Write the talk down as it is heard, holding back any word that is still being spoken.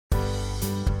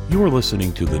You're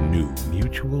listening to the new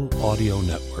Mutual Audio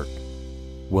Network.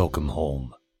 Welcome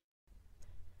home.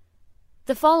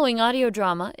 The following audio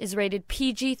drama is rated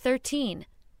PG-13,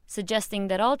 suggesting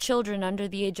that all children under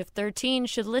the age of 13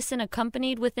 should listen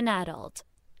accompanied with an adult.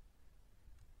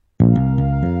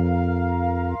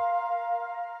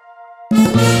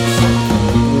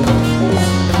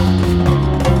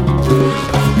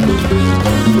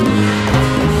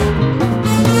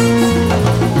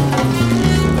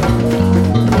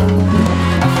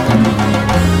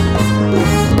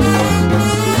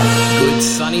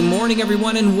 Morning,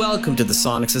 everyone, and welcome to the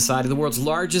Sonic Society, the world's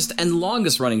largest and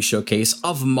longest-running showcase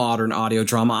of modern audio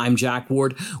drama. I'm Jack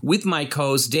Ward with my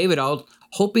co-host David Ault,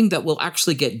 hoping that we'll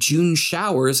actually get June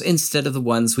showers instead of the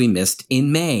ones we missed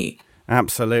in May.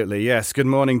 Absolutely, yes. Good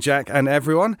morning, Jack and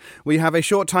everyone. We have a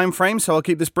short time frame, so I'll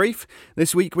keep this brief.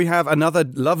 This week we have another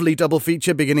lovely double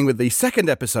feature, beginning with the second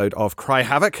episode of Cry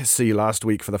Havoc, see last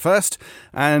week for the first,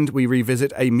 and we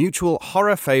revisit a mutual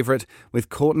horror favourite with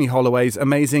Courtney Holloway's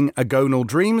amazing Agonal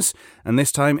Dreams, and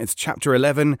this time it's Chapter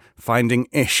 11, Finding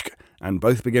Ishq, and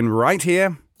both begin right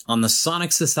here on the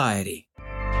Sonic Society.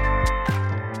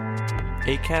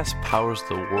 Acast powers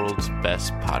the world's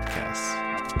best podcasts.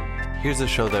 Here's a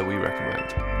show that we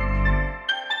recommend.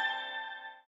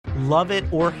 Love it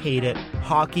or hate it,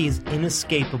 hockey is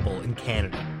inescapable in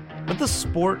Canada. But the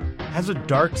sport has a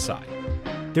dark side.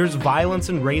 There's violence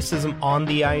and racism on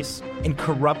the ice, and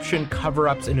corruption,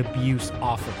 cover-ups, and abuse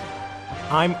off of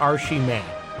it. I'm Archie Mann,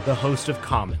 the host of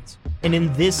Commons. And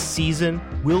in this season,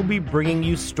 we'll be bringing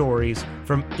you stories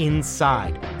from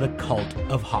inside the cult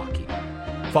of hockey.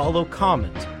 Follow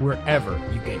Commons wherever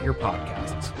you get your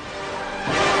podcasts.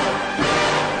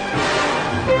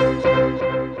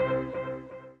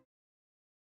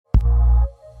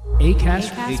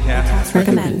 Acast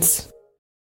recommends.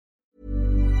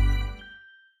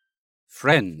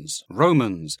 Friends,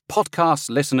 Romans, podcast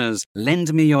listeners,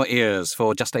 lend me your ears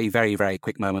for just a very, very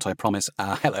quick moment, I promise.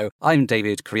 Hello, I'm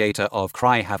David, creator of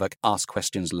Cry Havoc, Ask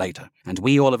Questions Later. And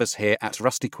we, all of us here at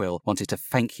Rusty Quill, wanted to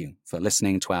thank you for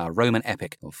listening to our Roman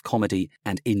epic of comedy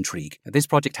and intrigue. This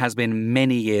project has been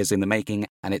many years in the making,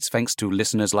 and it's thanks to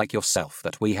listeners like yourself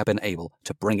that we have been able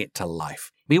to bring it to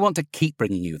life. We want to keep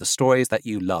bringing you the stories that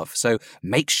you love, so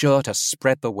make sure to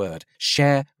spread the word.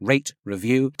 Share, rate,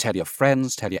 review, tell your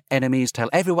friends, tell your enemies, tell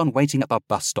everyone waiting at the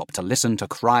bus stop to listen to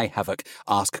Cry Havoc,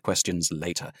 Ask Questions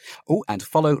Later. Oh, and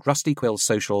follow Rusty Quill's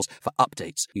socials for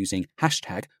updates using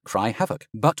hashtag Cry Havoc.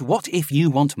 But what if you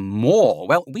want more?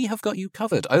 Well, we have got you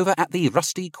covered over at the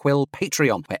Rusty Quill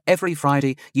Patreon, where every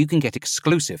Friday you can get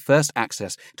exclusive first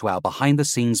access to our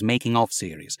behind-the-scenes making-of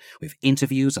series, with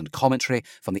interviews and commentary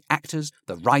from the actors,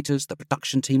 the writers, the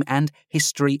production team, and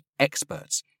history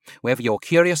experts. Whether you're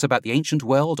curious about the ancient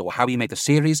world or how we made the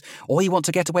series, or you want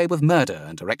to get away with murder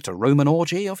and direct a Roman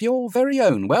orgy of your very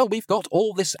own, well, we've got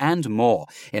all this and more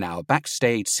in our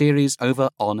backstage series over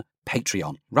on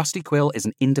Patreon. Rusty Quill is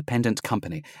an independent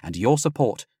company, and your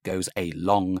support goes a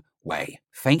long way.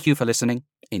 Thank you for listening,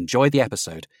 enjoy the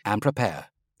episode, and prepare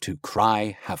to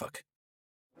cry havoc.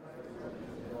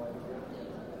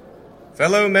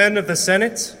 Fellow men of the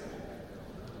Senate,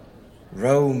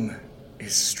 Rome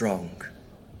is strong.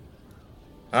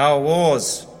 Our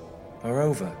wars are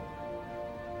over.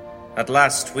 At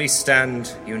last we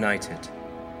stand united.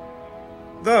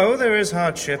 Though there is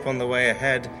hardship on the way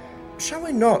ahead, shall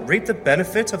we not reap the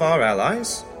benefit of our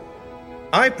allies?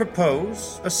 I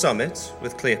propose a summit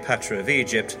with Cleopatra of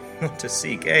Egypt, not to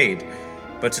seek aid,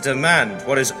 but to demand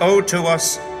what is owed to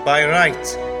us by right.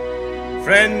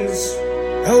 Friends,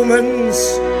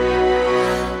 Romans...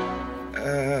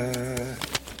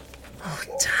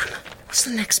 What's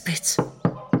the next bit?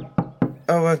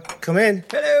 Come in.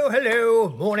 Hello.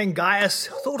 Morning, Gaius.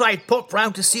 Thought I'd pop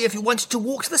round to see if you wanted to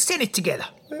walk to the Senate together.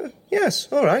 Yes,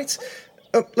 all right.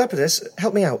 Lepidus,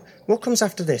 help me out. What comes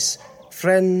after this?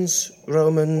 Friends,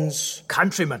 Romans...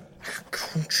 Countrymen.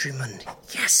 Countrymen.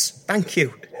 Yes, thank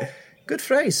you. Good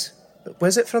phrase.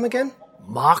 Where's it from again?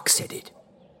 Mark said it.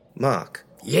 Mark?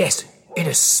 Yes, in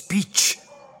a speech.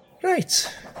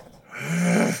 Right.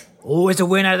 Always a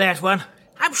winner, that one.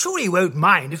 I'm sure he won't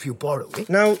mind if you borrow it.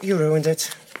 No, you ruined it.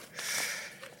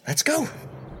 Let's go.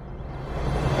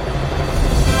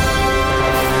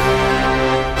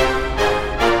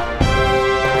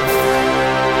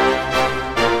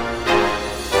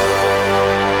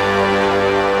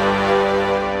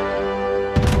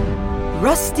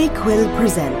 Rusty Quill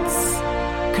presents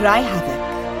Cry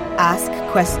Havoc, Ask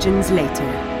Questions Later.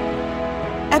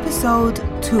 Episode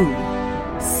 2,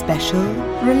 Special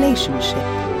Relationship.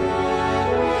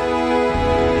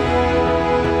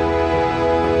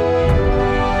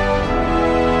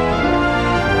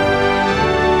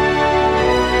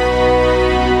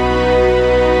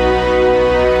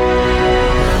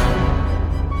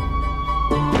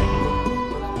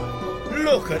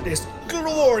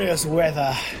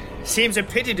 Seems a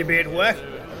pity to be at work.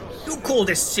 Who called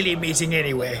this silly meeting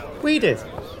anyway? We did.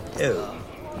 Oh,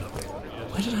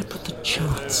 Where did I put the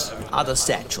charts? other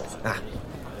satchel.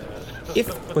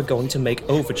 If we're going to make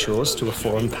overtures to a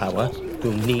foreign power,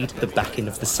 we'll need the backing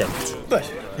of the Senate.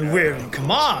 But we're in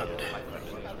command,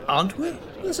 aren't we?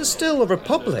 This is still a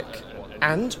republic.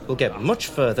 And we'll get much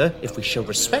further if we show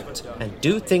respect and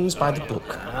do things by the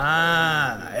book.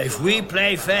 If we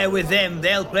play fair with them,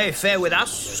 they'll play fair with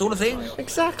us, sort of thing?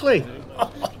 Exactly.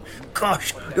 Oh,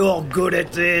 gosh, you're good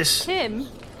at this. Tim,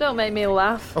 don't make me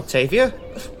laugh. Octavia,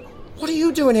 what are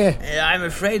you doing here? I'm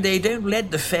afraid they don't let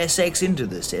the fair sex into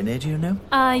the Senate, you know.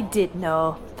 I did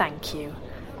know, thank you.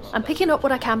 I'm picking up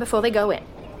what I can before they go in.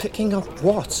 Picking up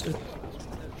what?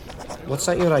 What's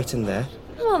that you're writing there?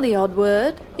 Well, the odd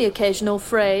word, the occasional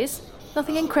phrase.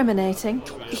 Nothing incriminating.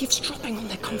 Eavesdropping on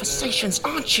their conversations,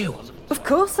 aren't you? Of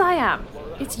course I am.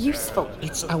 It's useful.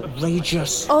 It's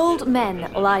outrageous. Old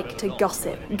men like to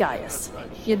gossip, Gaius.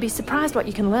 You'd be surprised what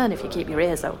you can learn if you keep your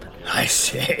ears open. I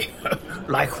say,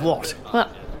 like what?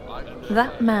 Well,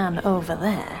 that man over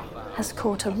there has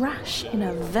caught a rash in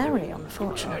a very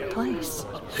unfortunate place.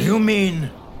 You mean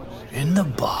in the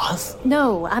bath?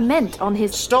 No, I meant on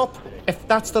his... Stop! If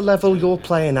that's the level you're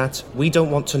playing at, we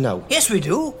don't want to know. Yes, we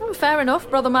do. Oh, fair enough,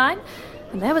 brother mine.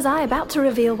 And there was I about to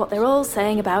reveal what they're all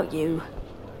saying about you.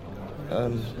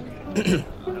 About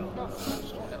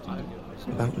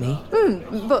me?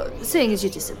 But seeing as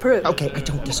you disapprove... Okay, I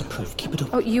don't disapprove. Keep it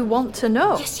up. Oh, you want to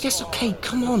know? Yes, okay,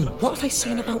 come on. What are they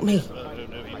saying about me?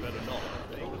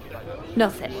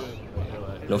 Nothing.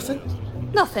 Nothing?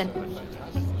 Nothing.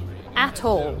 At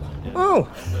all. Oh.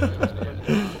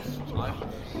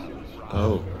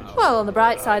 Oh. Well, on the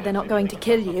bright side, they're not going to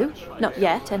kill you. Not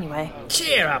yet, anyway.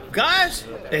 Cheer up, guys.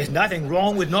 There's nothing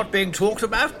wrong with not being talked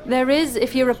about. There is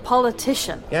if you're a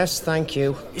politician. Yes, thank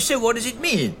you. So what does it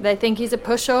mean? They think he's a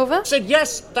pushover? Said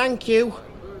yes, thank you.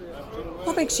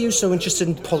 What makes you so interested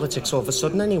in politics all of a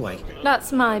sudden, anyway?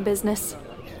 That's my business.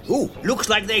 Ooh, looks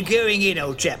like they're going in,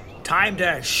 old chap. Time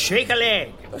to shake a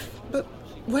leg. But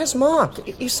where's Mark?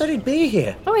 He said he'd be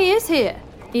here. Oh, he is here.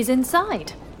 He's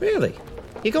inside. Really?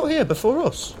 He got here before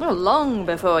us? Well, long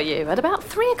before you. At about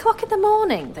 3 o'clock in the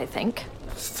morning, they think.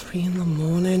 3 in the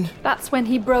morning? That's when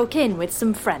he broke in with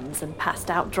some friends and passed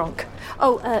out drunk.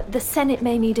 Oh, the Senate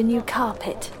may need a new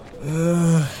carpet.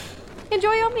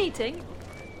 Enjoy your meeting.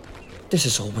 This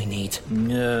is all we need.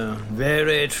 No,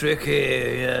 very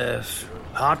tricky, yes.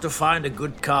 Hard to find a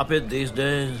good carpet these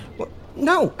days. What?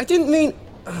 No, I didn't mean...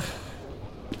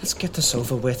 Let's get this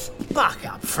over with. Buck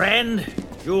up, friend.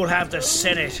 You'll have the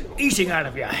Senate eating out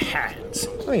of your hands.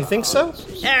 Oh, you think so?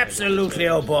 Absolutely,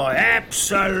 oh boy,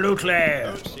 absolutely.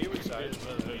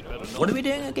 What are we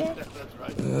doing again?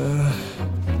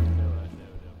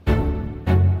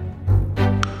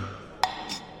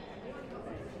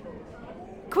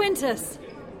 Quintus!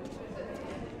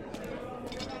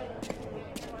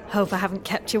 Hope I haven't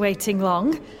kept you waiting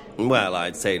long. Well,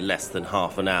 I'd say less than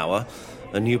half an hour.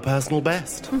 A new personal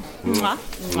best. Mwah.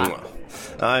 Mwah.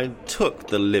 I took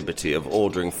the liberty of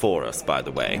ordering for us, by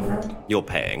the way. You're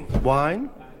paying. Wine?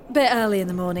 Bit early in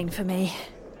the morning for me.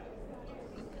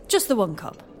 Just the one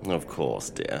cup. Of course,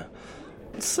 dear.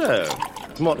 So,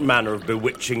 what manner of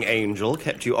bewitching angel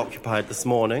kept you occupied this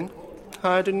morning?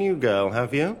 Hired a new girl,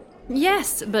 have you?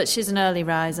 Yes, but she's an early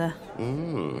riser.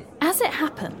 Mm. As it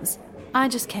happens, I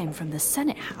just came from the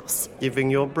Senate House. Giving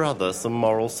your brother some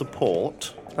moral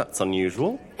support? That's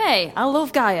unusual. Hey, I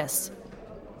love Gaius.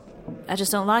 I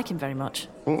just don't like him very much.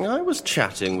 I was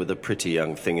chatting with a pretty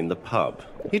young thing in the pub.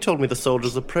 He told me the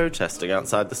soldiers are protesting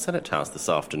outside the Senate House this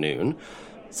afternoon.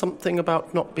 Something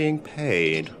about not being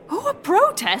paid. Oh, a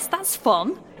protest? That's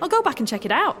fun. I'll go back and check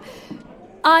it out.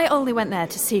 I only went there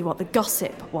to see what the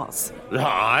gossip was.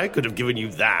 I could have given you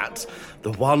that.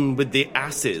 The one with the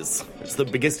asses. It's the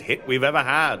biggest hit we've ever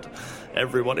had.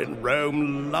 Everyone in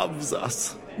Rome loves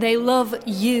us. They love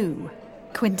you,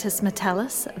 Quintus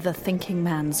Metellus, the thinking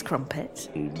man's crumpet.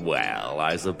 Well,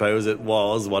 I suppose it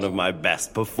was one of my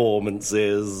best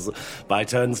performances. By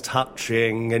turns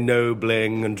touching,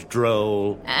 ennobling, and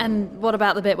droll. And what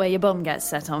about the bit where your bum gets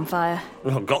set on fire?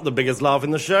 Well, got the biggest laugh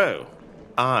in the show.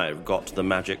 I've got the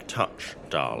magic touch,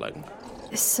 darling.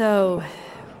 So,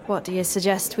 what do you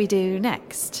suggest we do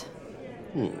next?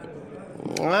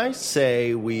 I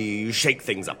say we shake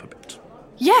things up a bit.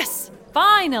 Yes!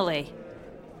 Finally!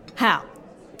 How?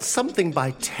 Something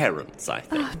by Terence, I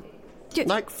think.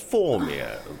 Like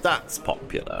Formio. That's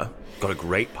popular. Got a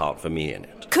great part for me in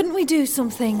it. Couldn't we do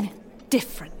something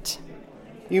different?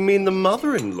 You mean the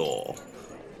mother-in-law?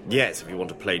 Yes, if you want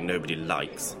to play Nobody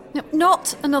Likes. No,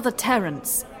 not another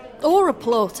Terence. or a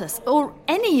Plautus, or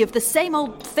any of the same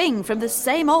old thing from the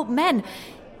same old men.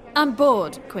 I'm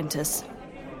bored, Quintus.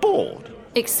 Bored?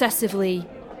 Excessively,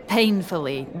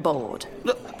 painfully bored.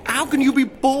 Look, how can you be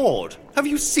bored? Have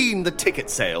you seen the ticket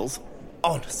sales?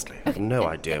 Honestly, I have no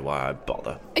idea why I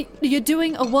bother. You're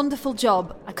doing a wonderful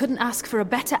job. I couldn't ask for a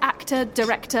better actor,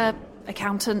 director,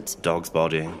 accountant. Dog's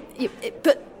body.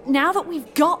 But now that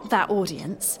we've got that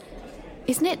audience,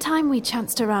 isn't it time we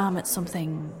chanced our arm at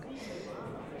something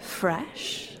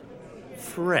fresh?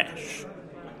 Fresh?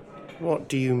 What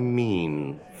do you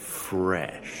mean,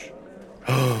 fresh?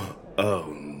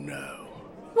 Oh, no.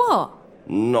 What?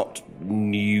 Not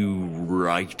new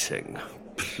writing.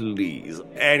 Please,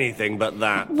 anything but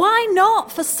that. Why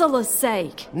not, for Sulla's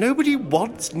sake? Nobody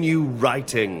wants new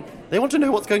writing. They want to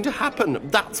know what's going to happen.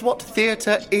 That's what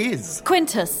theatre is.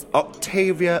 Quintus.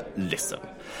 Octavia, listen.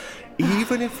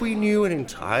 Even if we knew an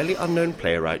entirely unknown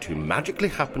playwright who magically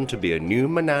happened to be a new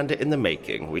Menander in the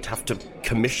making, we'd have to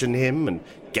commission him and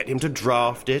get him to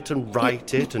draft it and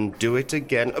write it and do it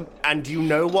again. And you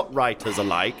know what writers are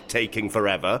like, taking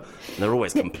forever. They're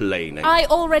always complaining. I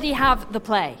already have the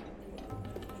play.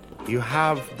 You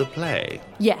have the play?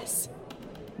 Yes.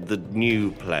 The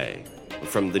new play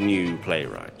from the new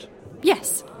playwright?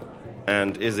 Yes.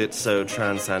 And is it so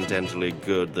transcendentally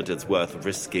good that it's worth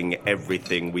risking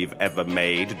everything we've ever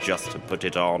made just to put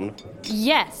it on?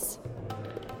 Yes.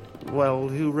 Well,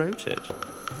 who wrote it?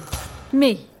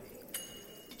 Me.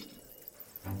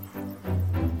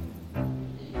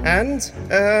 And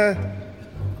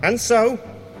so,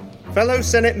 fellow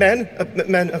Senate men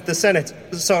of the Senate,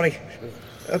 sorry,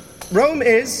 Rome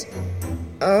is,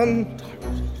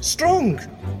 strong,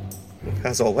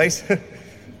 as always.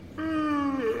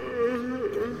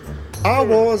 Our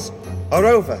wars are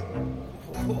over.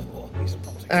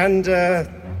 And,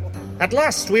 at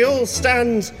last we all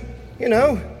stand,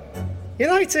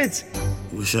 united.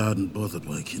 Wish I hadn't bothered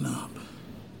waking up.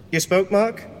 You spoke,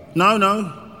 Mark? No.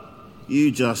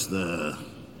 You just,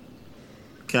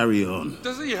 carry on.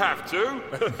 Does he have to?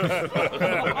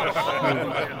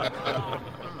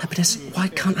 Lepidus, why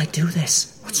can't I do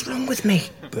this? What's wrong with me?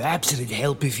 Perhaps it'd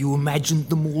help if you imagined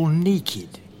them all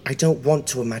naked. I don't want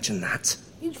to imagine that.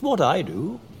 It's what I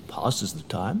do. Passes the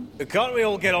time. Can't we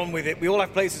all get on with it? We all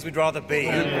have places we'd rather be.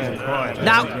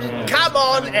 Now, come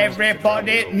on,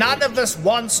 everybody. None of us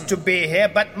wants to be here,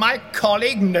 but my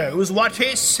colleague knows what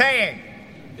he's saying.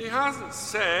 He hasn't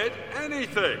said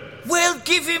anything. Well,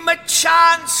 give him a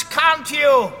chance, can't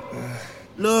you?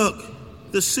 Look,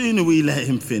 the sooner we let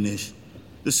him finish,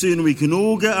 the sooner we can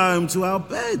all get home to our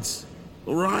beds.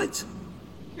 All right?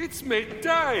 It's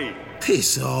midday.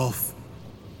 Piss off.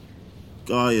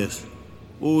 Gaius,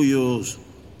 all yours.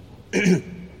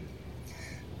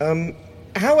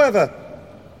 However,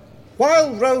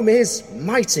 while Rome is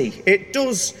mighty, it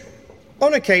does,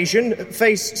 on occasion,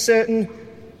 face certain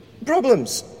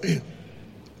problems,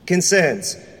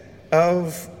 concerns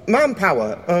of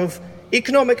manpower, of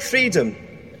economic freedom.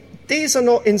 These are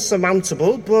not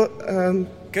insurmountable, but,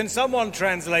 Can someone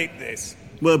translate this?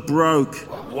 We're broke.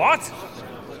 What?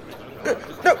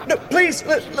 No, please,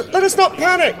 let us not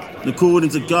panic. According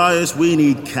to Gaius, we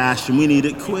need cash and we need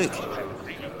it quick.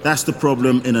 That's the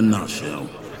problem in a nutshell.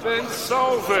 Then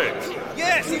solve it.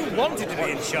 Yes, you wanted to be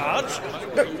in charge.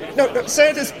 No,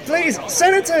 senators, please,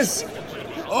 senators!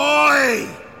 Oi!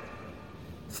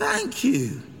 Thank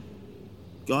you.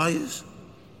 Gaius?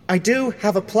 I do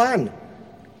have a plan.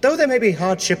 Though there may be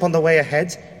hardship on the way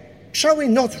ahead, shall we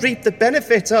not reap the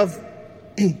benefit of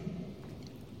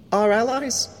our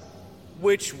allies?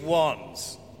 Which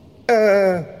ones?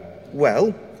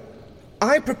 Well,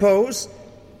 I propose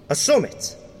a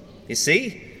summit, you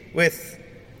see, with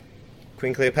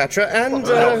Queen Cleopatra and,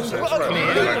 You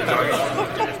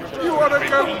want to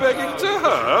go begging to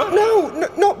her? No,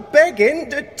 not begging,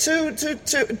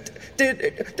 to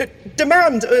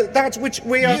demand that which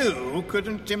we are... You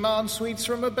couldn't demand sweets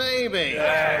from a baby.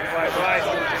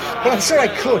 Well, I'm sure I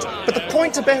could, but the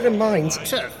point to bear in mind...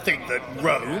 To think that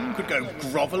Rome could go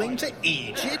grovelling to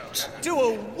Egypt? To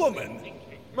a woman?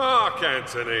 Mark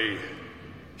Antony,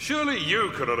 surely you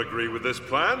cannot agree with this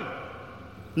plan?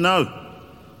 No.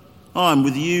 I'm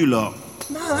with you lot.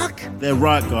 Mark? They're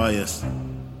right, Gaius.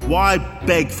 Why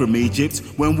beg from Egypt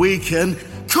when we can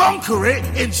conquer it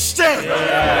instead?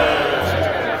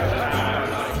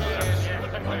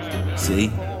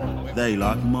 See? They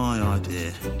like my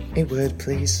idea. A word,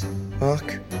 please,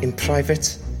 Mark, in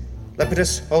private.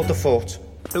 Lepidus, hold the fort.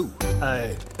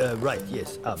 Right,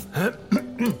 yes.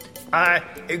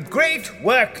 Great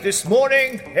work this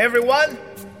morning, everyone.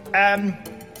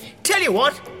 Tell you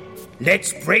what,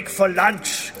 let's break for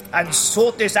lunch. and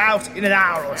sort this out in an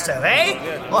hour or so, eh?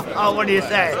 What do you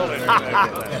say?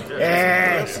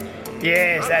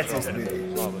 Yes, that's his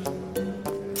name.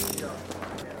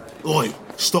 Oi,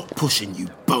 stop pushing, you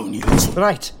bony little...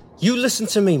 Right, you listen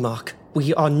to me, Mark.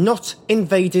 We are not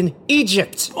invading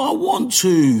Egypt. I want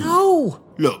to. No.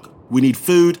 Look, we need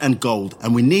food and gold,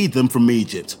 and we need them from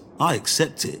Egypt. I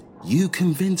accept it. You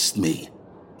convinced me.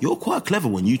 You're quite clever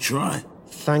when you try.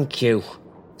 Thank you.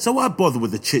 So why bother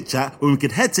with the chit-chat when we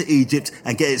could head to Egypt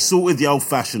and get it sorted the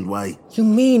old-fashioned way? You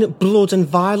mean blood and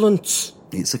violence?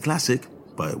 It's a classic,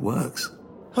 but it works.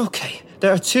 Okay,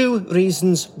 there are 2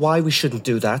 reasons why we shouldn't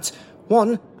do that.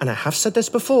 One, and I have said this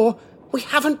before, we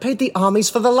haven't paid the armies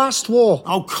for the last war.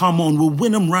 Oh, come on, we'll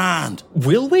win them round.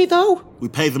 Will we, though? We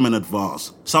pay them in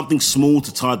advance. Something small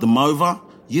to tide them over.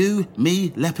 You, me,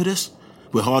 Lepidus.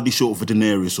 We're hardly short of a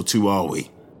denarius or 2, are we?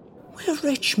 We're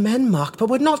rich men, Mark, but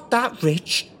we're not that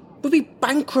rich. We'd be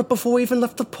bankrupt before we even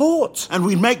left the port. And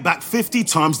we'd make back 50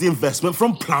 times the investment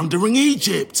from plundering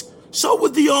Egypt. So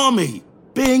would the army.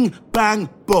 Bing, bang,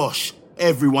 bosh.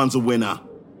 Everyone's a winner.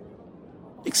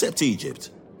 Except Egypt.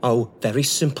 Oh, very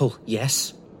simple,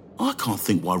 yes. I can't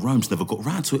think why Rome's never got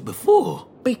round to it before.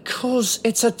 Because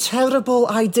it's a terrible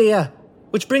idea.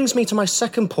 Which brings me to my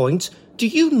second point. Do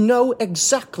you know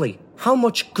exactly how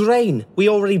much grain we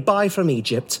already buy from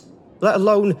Egypt? Let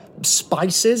alone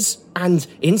spices and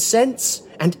incense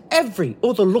and every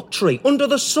other luxury under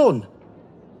the sun.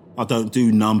 I don't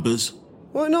do numbers.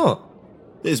 Why not?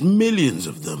 There's millions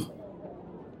of them.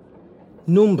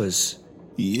 Numbers?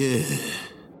 Yeah.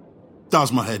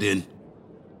 Does my head in.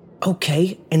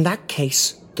 Okay, in that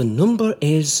case, the number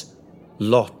is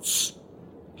lots.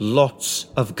 Lots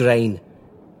of grain.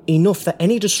 Enough that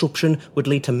any disruption would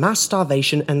lead to mass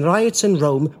starvation and riots in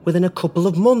Rome within a couple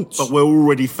of months. But we're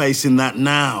already facing that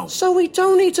now. So we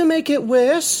don't need to make it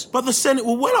worse. But the Senate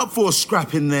were well up for a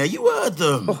scrap in there. You heard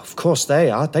them. Oh, of course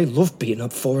they are. They love beating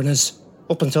up foreigners.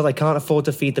 Up until they can't afford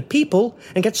to feed the people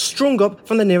and get strung up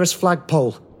from the nearest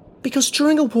flagpole. Because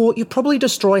during a war, you probably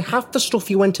destroy half the stuff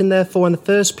you went in there for in the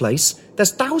first place.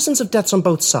 There's thousands of deaths on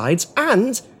both sides,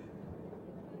 and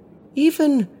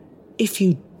even if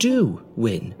you do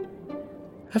win,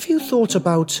 have you thought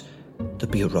about the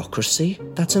bureaucracy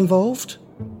that's involved?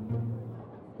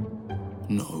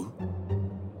 No.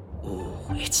 Oh,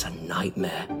 it's a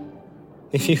nightmare.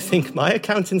 If you think my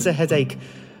accounting's a headache,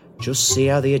 just see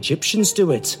how the Egyptians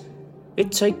do it.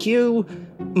 It'd take you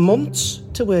months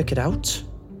to work it out.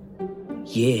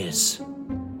 Years.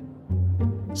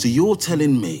 So you're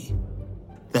telling me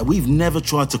that we've never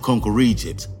tried to conquer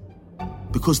Egypt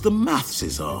because the maths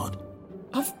is hard?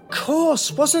 Of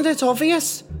course, wasn't it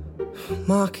obvious?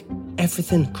 Mark,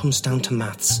 everything comes down to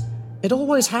maths. It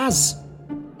always has.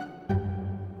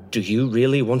 Do you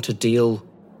really want to deal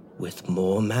with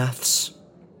more maths?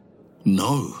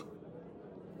 No.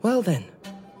 Well then.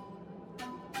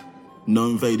 No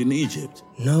invading Egypt?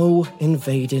 No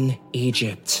invading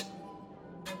Egypt.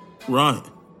 Right.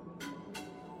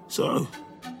 So,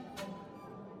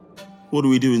 what do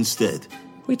we do instead?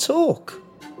 We talk.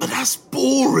 But that's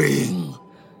boring.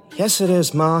 Yes, it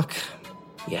is, Mark.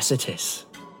 Yes, it is.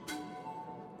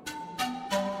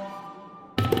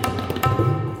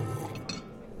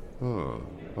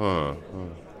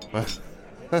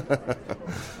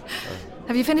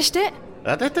 Have you finished it?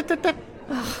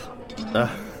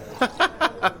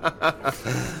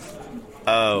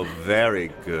 Oh,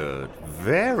 very good.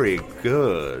 Very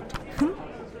good.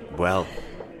 Well,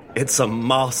 it's a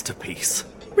masterpiece.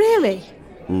 Really?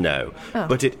 No,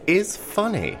 but it is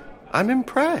funny. I'm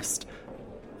impressed.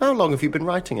 How long have you been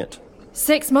writing it?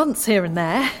 6 months here and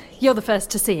there. You're the first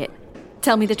to see it.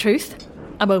 Tell me the truth.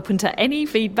 I'm open to any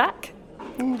feedback.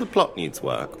 The plot needs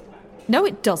work. No,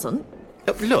 it doesn't.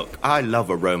 Look, I love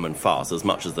a Roman farce as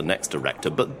much as the next director,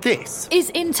 but this Is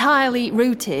entirely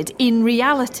rooted in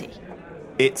reality.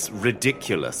 It's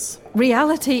ridiculous.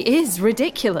 Reality is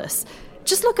ridiculous.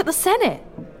 Just look at the Senate.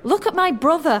 Look at my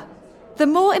brother. The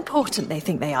more important they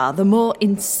think they are, the more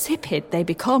insipid they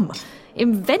become.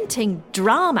 Inventing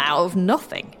drama out of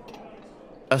nothing.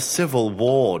 A civil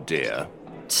war, dear.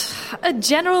 A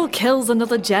general kills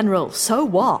another general. So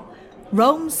what?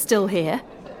 Rome's still here.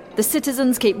 The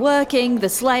citizens keep working. The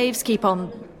slaves keep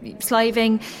on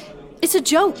slaving. It's a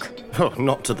joke. Oh,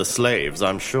 not to the slaves,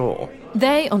 I'm sure.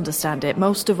 They understand it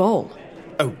most of all.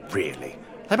 Oh, really?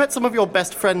 I bet some of your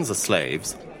best friends are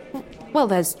slaves. Well,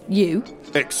 there's you.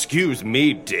 Excuse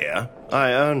me, dear.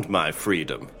 I earned my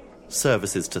freedom.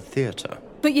 Services to theatre.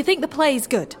 But you think the play's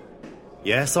good?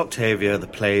 Yes, Octavia, the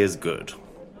play is good.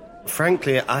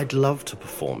 Frankly, I'd love to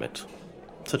perform it.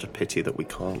 Such a pity that we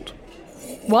can't.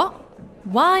 What?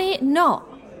 Why not?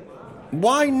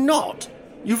 Why not?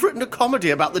 You've written a comedy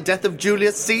about the death of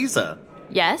Julius Caesar.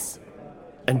 Yes?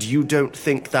 And you don't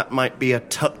think that might be a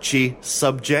touchy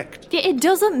subject? It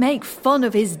doesn't make fun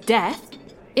of his death.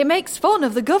 It makes fun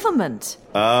of the government.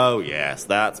 Oh, yes,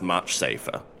 that's much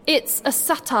safer. It's a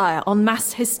satire on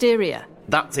mass hysteria.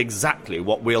 That's exactly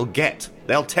what we'll get.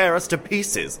 They'll tear us to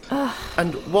pieces.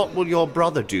 And what will your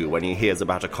brother do when he hears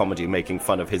about a comedy making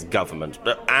fun of his government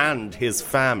and his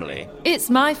family? It's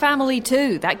my family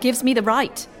too. That gives me the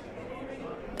right.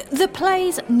 The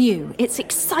play's new. It's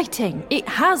exciting. It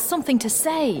has something to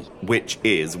say. Which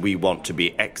is, we want to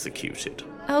be executed.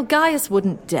 Oh, Gaius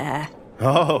wouldn't dare.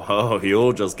 Oh,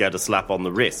 you'll just get a slap on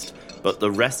the wrist. But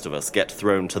the rest of us get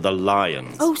thrown to the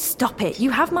lions. Oh, stop it. You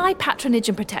have my patronage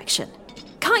and protection.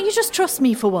 Can't you just trust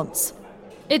me for once?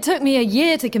 It took me a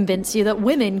year to convince you that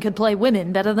women could play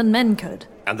women better than men could.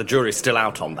 And the jury's still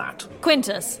out on that.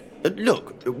 Quintus.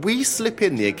 Look, we slip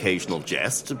in the occasional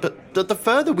jest, but the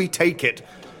further we take it...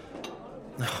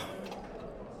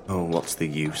 Oh, what's the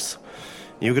use?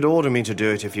 You could order me to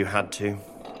do it if you had to.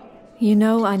 You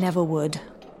know I never would.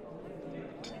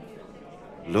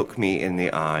 Look me in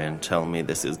the eye and tell me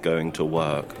this is going to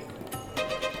work.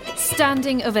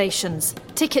 Standing ovations,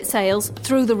 ticket sales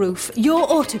through the roof,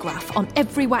 your autograph on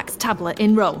every wax tablet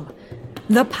in Rome.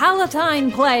 The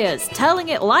Palatine players telling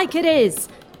it like it is.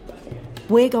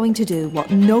 We're going to do what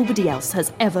nobody else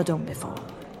has ever done before.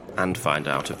 And find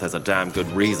out if there's a damn good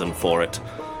reason for it.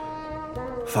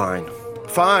 Fine.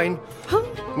 Fine. Huh?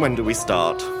 When do we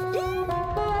start?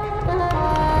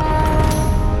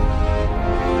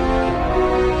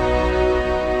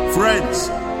 Friends,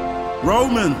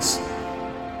 Romans,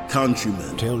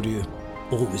 countrymen. Told you,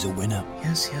 always a winner.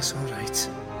 Yes, all right.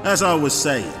 As I was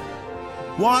saying,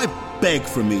 why beg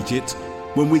from Egypt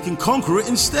when we can conquer it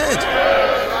instead?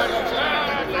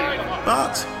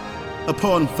 But,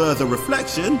 upon further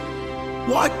reflection,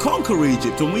 why conquer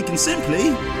Egypt when we can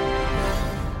simply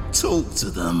talk to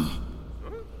them?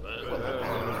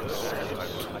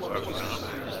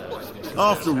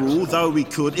 After all, though we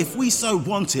could, if we so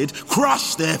wanted,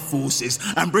 crush their forces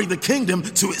and bring the kingdom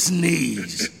to its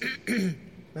knees.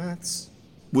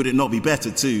 Would it not be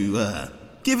better to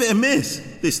give it a miss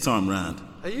this time round?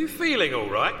 Are you feeling all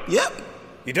right? Yep.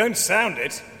 You don't sound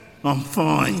it. I'm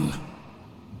fine.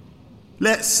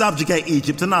 Let's subjugate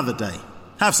Egypt another day.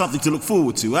 Have something to look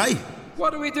forward to, eh?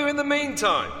 What do we do in the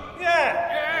meantime?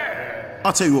 Yeah.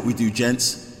 I'll tell you what we do,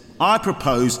 gents. I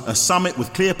propose a summit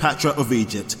with Cleopatra of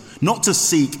Egypt, not to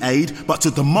seek aid, but to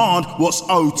demand what's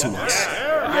owed to us.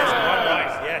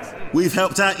 Yes. We've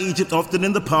helped out Egypt often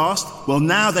in the past. Well,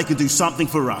 now they can do something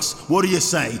for us. What do you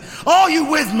say? Are you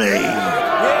with me?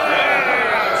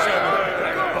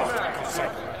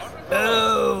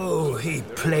 Oh, he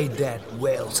played that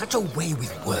well. Such a way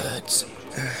with words.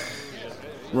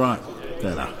 Right,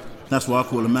 better. That's why I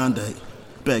call a mandate.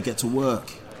 Better get to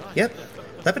work. Yep.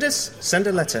 Lepidus, send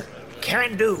a letter.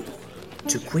 Can do.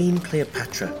 To Queen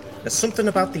Cleopatra. There's something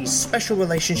about the special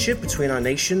relationship between our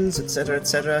nations,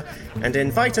 etc., and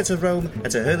invite her to Rome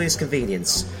at her earliest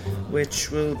convenience,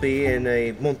 which will be in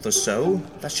a month or so.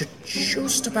 That should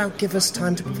just about give us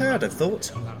time to prepare, I'd have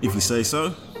thought. If you say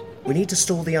so. We need to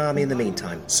stall the army in the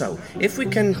meantime, so if we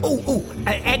can...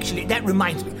 Actually, that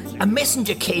reminds me. A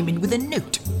messenger came in with a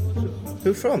note.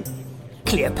 Who from?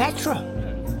 Cleopatra.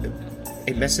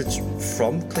 A message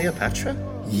from Cleopatra?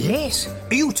 Yes.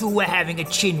 You two were having a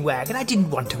chin wag, and I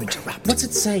didn't want to interrupt. What's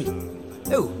it say?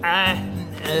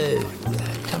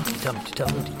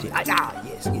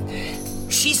 Yes.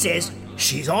 She says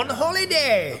she's on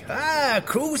holiday.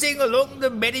 Cruising along the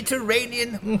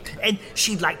Mediterranean, and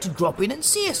she'd like to drop in and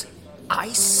see us. I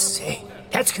say,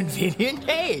 that's convenient,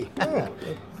 hey?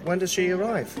 When does she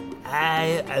arrive?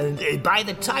 By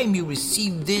the time you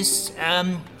receive this,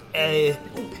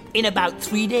 in about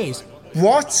 3 days.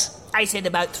 What? I said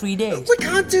about 3 days. We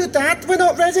can't do that. We're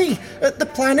not ready. The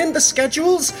planning, the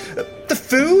schedules, the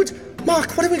food.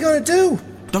 Mark, what are we going to do?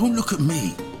 Don't look at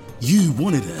me. You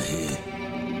wanted her here.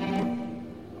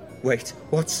 Wait,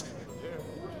 what's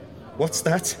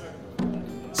that?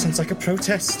 Sounds like a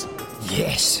protest.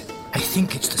 Yes, I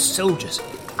think it's the soldiers.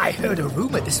 I heard a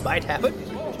rumor this might happen.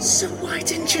 So why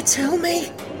didn't you tell me?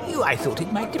 I thought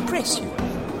it might depress you.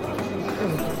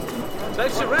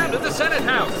 They've surrounded the Senate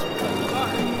House.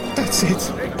 That's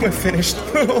it. We're finished.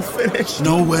 We're all finished.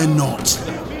 No, we're not.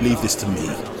 Leave this to me.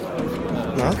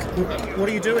 Mark, what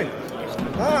are you doing?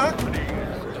 Mark?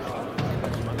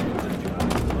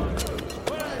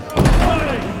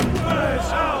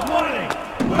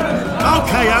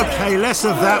 Okay, less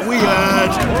of that, we heard.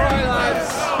 All right,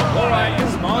 lads. All right,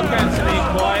 it's Mark Anthony.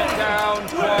 Quiet down.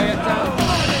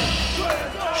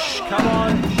 Shh, come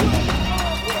on.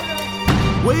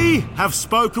 We have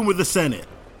spoken with the Senate.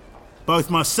 Both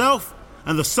myself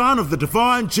and the son of the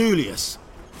divine Julius.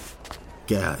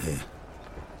 Get out of here.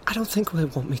 I don't think they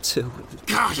want me to.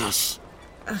 Gaius!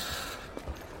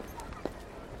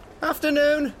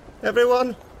 Afternoon,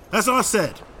 everyone. As I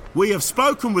said, we have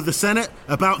spoken with the Senate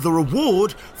about the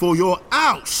reward for your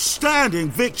outstanding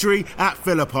victory at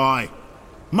Philippi.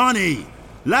 Money,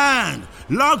 land,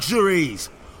 luxuries,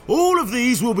 all of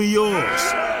these will be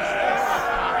yours.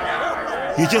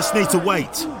 You just need to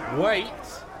wait. Wait?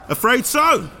 Afraid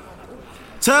so.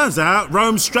 Turns out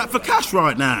Rome's strapped for cash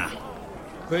right now.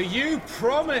 But you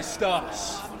promised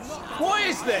us. What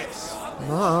is this?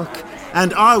 Mark.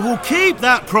 And I will keep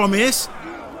that promise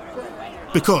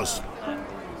because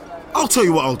I'll tell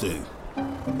you what I'll do.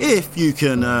 If you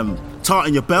can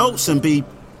tighten your belts and be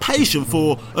patient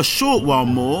for a short while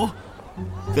more,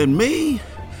 then me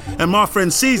and my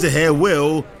friend Caesar here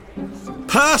will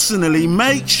personally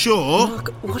make sure...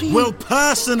 Mark, what are you... Will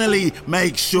personally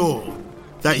make sure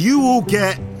that you will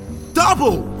get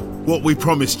double what we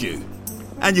promised you.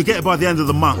 And you get it by the end of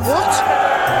the month. What?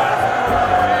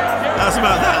 How's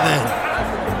about that then?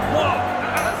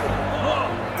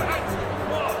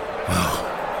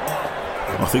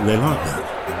 I think they like that.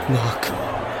 Mark,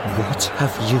 what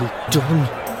have you done?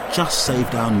 Just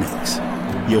saved our necks.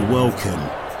 You're welcome.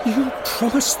 You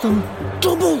promised them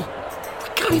double. We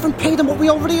can't even pay them what we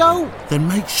already owe. Then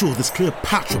make sure this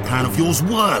Cleopatra plan of yours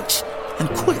works. And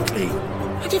quickly.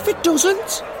 And if it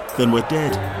doesn't? Then we're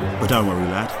dead. But don't worry,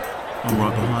 lad. I'm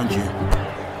right behind you.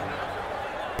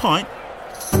 Pint?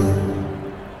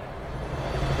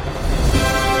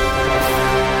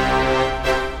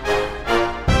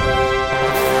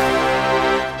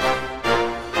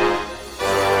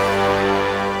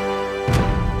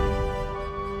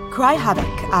 Cry Havoc,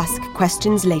 Ask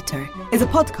Questions Later is a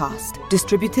podcast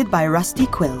distributed by Rusty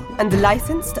Quill and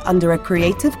licensed under a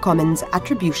Creative Commons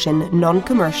Attribution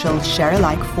Non-Commercial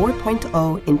Share-alike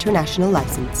 4.0 International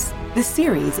License. The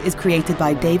series is created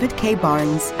by David K.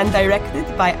 Barnes and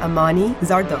directed by Amani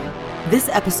Zardon. This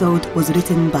episode was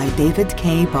written by David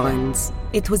K. Barnes.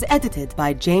 It was edited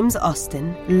by James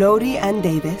Austin, Laurie Ann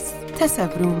Davis, Tessa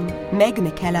Vroom, Meg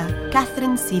McKella,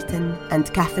 Catherine Seaton,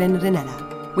 and Catherine Rinella,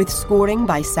 with scoring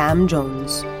by Sam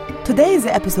Jones. Today's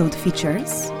episode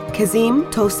features Kazim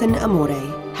Tosin Amore,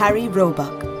 Harry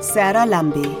Roebuck, Sarah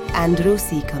Lambie, Andrew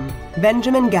Seacombe,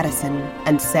 Benjamin Garrison,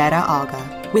 and Sarah Aga,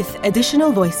 with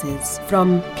additional voices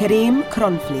from Kareem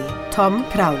Cronfley, Tom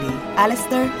Crowley,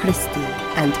 Alistair Christie,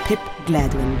 and Pip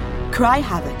Gladwin. Cry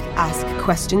Havoc, Ask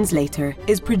Questions Later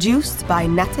is produced by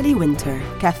Natalie Winter,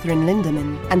 Catherine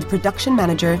Lindemann, and production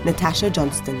manager Natasha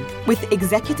Johnston, with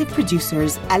executive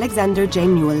producers Alexander J.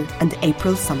 Newell and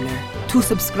April Sumner. To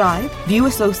subscribe, view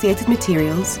associated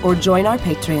materials, or join our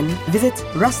Patreon, visit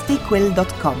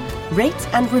rustyquill.com. Rate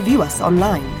and review us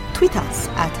online. Tweet us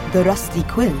at The Rusty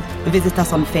Quill. Visit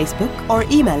us on Facebook or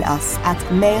email us at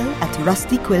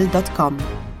mail@rustyquill.com.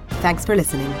 Thanks for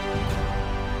listening.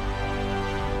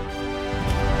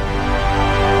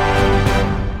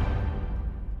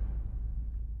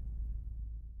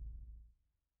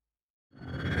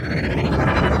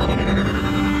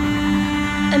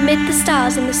 Amid the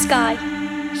stars in the sky,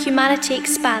 humanity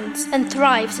expands and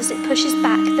thrives as it pushes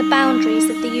back the boundaries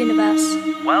of the universe.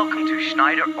 Welcome to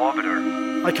Schneider Orbiter.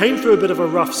 I came through a bit of a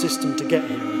rough system to get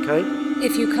here, okay?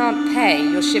 If you can't pay,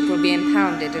 your ship will be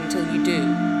impounded until you do.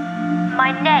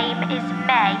 My name is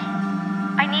May.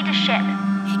 I need a ship.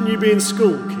 Shouldn't you be in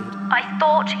school, kid? I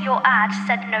thought your ad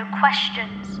said no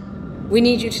questions. We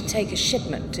need you to take a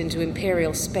shipment into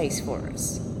Imperial space for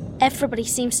us. Everybody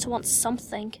seems to want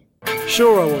something.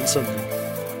 Sure I want something.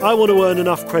 I want to earn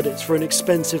enough credits for an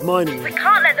expensive mining rig. We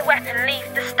can't let the weapon leave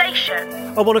the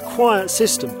station. I want a quiet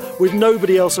system with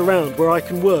nobody else around where I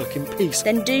can work in peace.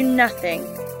 Then do nothing.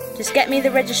 Just get me the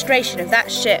registration of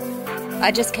that ship. I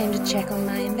just came to check on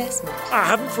my investment. I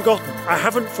haven't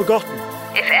forgotten.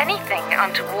 If anything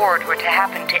untoward were to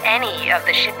happen to any of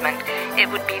the shipment, it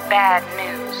would be bad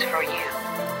news for you.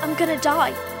 I'm gonna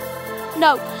die.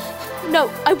 No,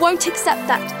 I won't accept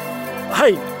that.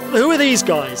 Hey, who are these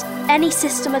guys? Any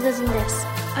system other than this.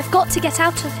 I've got to get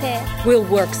out of here. We'll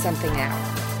work something out.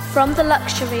 From the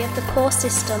luxury of the core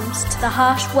systems to the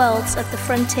harsh worlds of the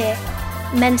frontier,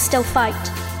 men still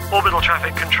fight. Orbital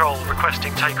traffic control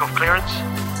requesting takeoff clearance.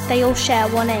 They all share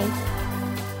one aim: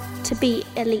 to be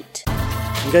elite.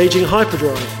 Engaging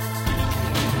hyperdrive.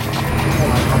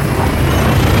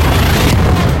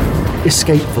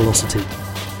 Escape Velocity,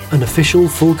 an official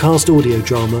full-cast audio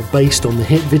drama based on the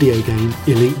hit video game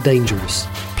Elite Dangerous.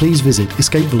 Please visit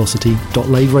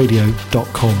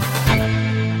escapevelocity.laveradio.com.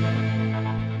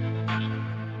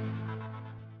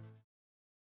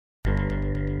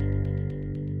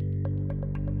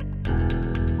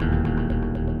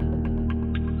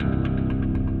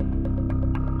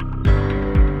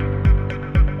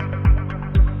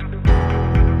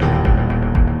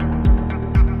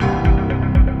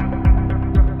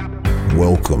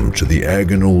 welcome to the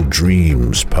Agonal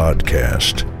Dreams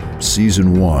podcast,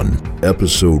 Season 1,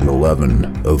 Episode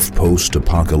 11 of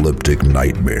Post-Apocalyptic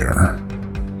Nightmare.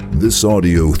 This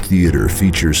audio theater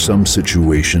features some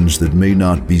situations that may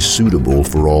not be suitable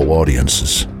for all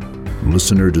audiences.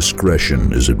 Listener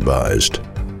discretion is advised.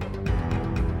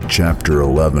 Chapter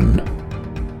 11,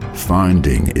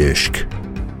 Finding Ishq.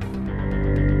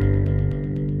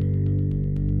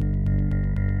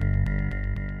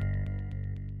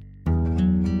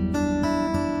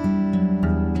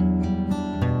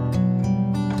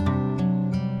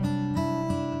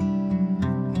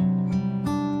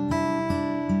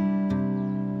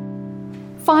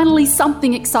 Finally,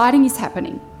 something exciting is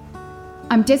happening.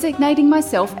 I'm designating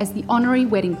myself as the honorary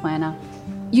wedding planner.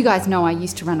 You guys know I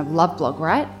used to run a love blog,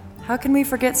 right? How can we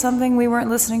forget something we weren't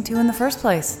listening to in the first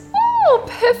place? Oh,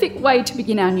 perfect way to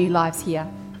begin our new lives here.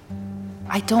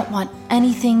 I don't want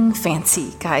anything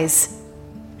fancy, guys.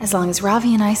 As long as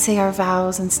Ravi and I say our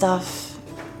vows and stuff,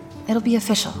 it'll be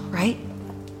official, right?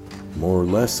 More or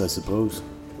less, I suppose.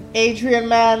 Adrian,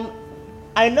 man,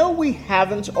 I know we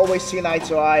haven't always seen eye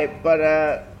to eye,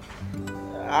 but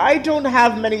I don't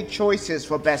have many choices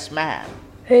for best man.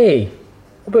 Hey,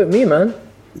 what about me, man?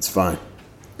 It's fine.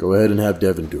 Go ahead and have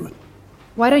Devin do it.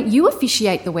 Why don't you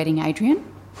officiate the wedding, Adrian?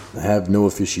 I have no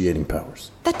officiating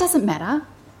powers. That doesn't matter.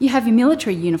 You have your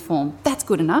military uniform. That's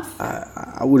good enough.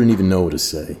 I wouldn't even know what to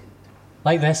say.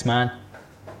 Like this, man.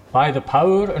 By the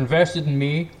power invested in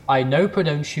me, I now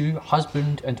pronounce you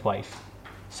husband and wife.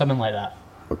 Something like that.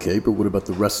 Okay, but what about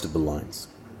the rest of the lines?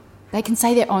 They can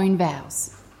say their own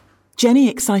vows. Jenny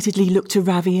excitedly looked to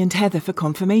Ravi and Heather for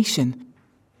confirmation.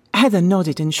 Heather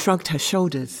nodded and shrugged her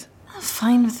shoulders.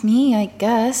 Fine with me, I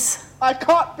guess. I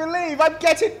can't believe I'm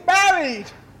getting married!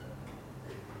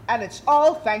 And it's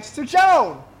all thanks to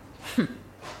Joan!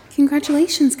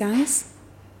 Congratulations, guys.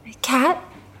 Kat,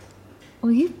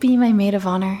 will you be my maid of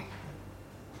honor?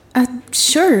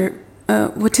 Sure.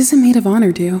 What does a maid of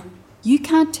honor do? You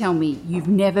can't tell me you've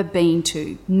never been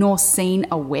to nor seen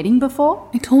a wedding before?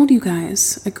 I told you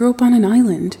guys, I grew up on an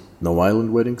island. No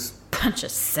island weddings? Bunch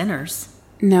of sinners.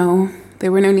 No,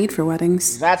 there were no need for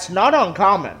weddings. That's not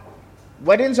uncommon.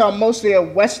 Weddings are mostly a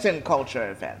Western culture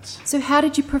event. So how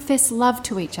did you profess love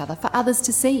to each other for others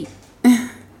to see?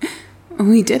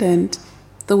 We didn't.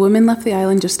 The woman left the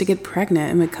island just to get pregnant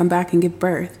and would come back and give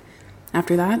birth.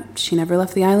 After that, she never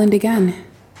left the island again.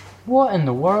 What in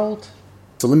the world?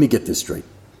 So let me get this straight.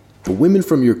 The women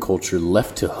from your culture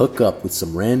left to hook up with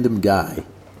some random guy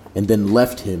and then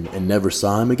left him and never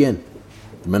saw him again.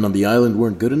 The men on the island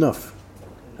weren't good enough.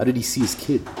 How did he see his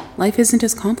kid? Life isn't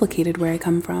as complicated where I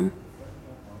come from.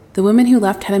 The women who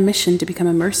left had a mission to become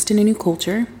immersed in a new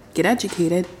culture, get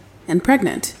educated, and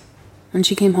pregnant. When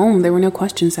she came home, there were no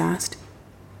questions asked.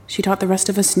 She taught the rest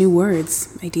of us new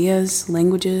words, ideas,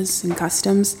 languages, and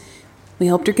customs. We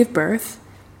helped her give birth.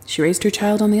 She raised her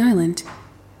child on the island.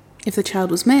 If the child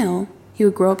was male, he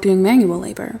would grow up doing manual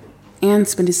labor and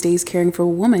spend his days caring for a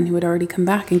woman who had already come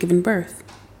back and given birth.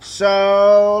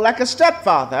 So, like a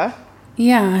stepfather?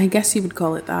 Yeah, I guess you would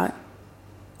call it that.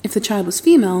 If the child was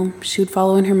female, she would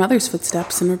follow in her mother's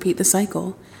footsteps and repeat the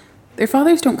cycle. Their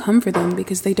fathers don't come for them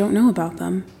because they don't know about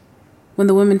them. When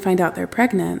the women find out they're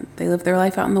pregnant, they live their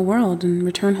life out in the world and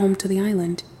return home to the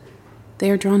island. They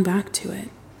are drawn back to it,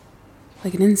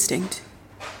 like an instinct.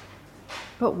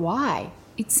 But why?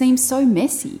 It seems so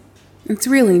messy. It's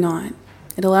really not.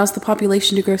 It allows the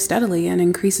population to grow steadily and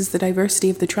increases the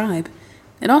diversity of the tribe.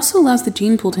 It also allows the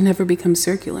gene pool to never become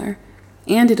circular.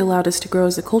 And it allowed us to grow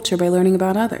as a culture by learning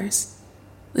about others.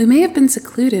 We may have been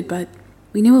secluded, but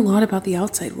we knew a lot about the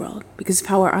outside world because of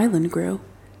how our island grew.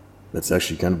 That's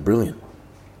actually kind of brilliant.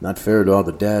 Not fair to all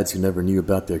the dads who never knew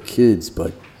about their kids,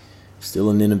 but still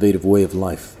an innovative way of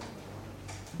life.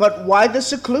 But why the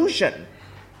seclusion?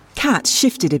 Kat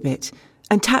shifted a bit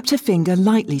and tapped her finger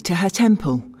lightly to her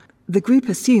temple. The group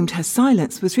assumed her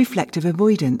silence was reflective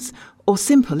avoidance or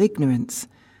simple ignorance.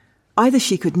 Either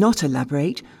she could not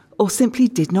elaborate or simply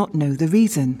did not know the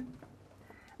reason.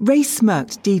 Ray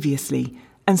smirked deviously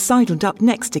and sidled up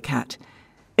next to Kat,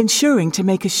 ensuring to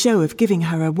make a show of giving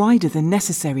her a wider than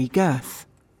necessary girth.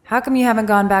 How come you haven't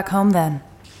gone back home then?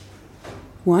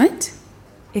 What?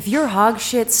 If your hog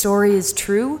shit story is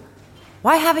true,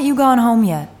 why haven't you gone home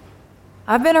yet?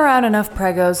 I've been around enough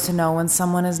pregos to know when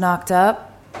someone is knocked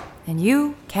up. And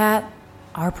you, Kat,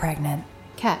 are pregnant.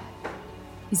 Kat,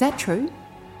 is that true?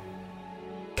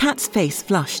 Kat's face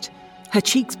flushed. Her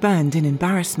cheeks burned in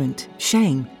embarrassment,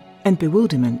 shame, and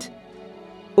bewilderment.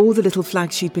 All the little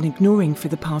flags she'd been ignoring for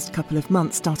the past couple of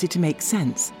months started to make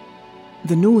sense.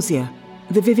 The nausea,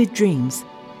 the vivid dreams,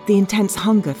 the intense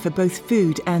hunger for both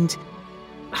food and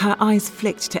Her eyes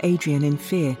flicked to Adrian in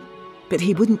fear, but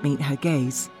he wouldn't meet her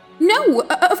gaze. No,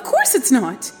 of course it's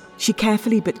not. She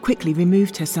carefully but quickly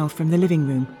removed herself from the living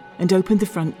room and opened the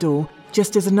front door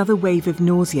just as another wave of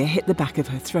nausea hit the back of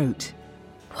her throat.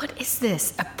 What is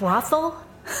this, a brothel?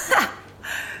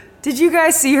 Did you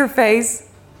guys see her face?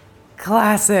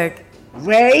 Classic.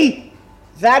 Ray,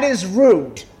 that is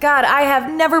rude. God, I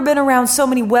have never been around so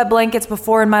many wet blankets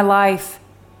before in my life.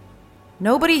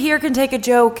 Nobody here can take a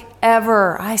joke,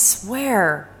 ever, I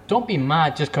swear. Don't be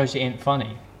mad just because it ain't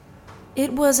funny.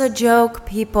 It was a joke,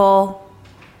 people.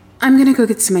 I'm gonna go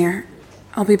get some air.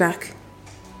 I'll be back.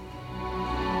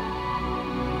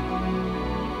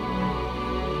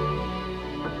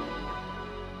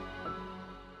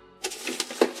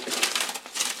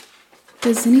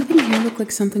 Does anything here look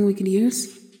like something we could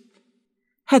use?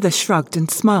 Heather shrugged and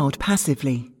smiled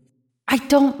passively. I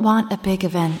don't want a big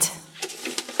event.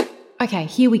 Okay,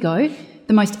 here we go.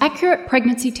 The most accurate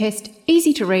pregnancy test,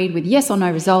 easy to read with yes or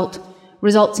no result,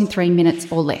 results in 3 minutes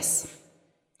or less.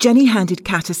 Jenny handed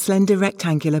Kat a slender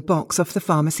rectangular box off the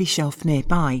pharmacy shelf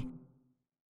nearby.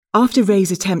 After Ray's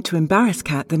attempt to embarrass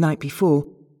Kat the night before,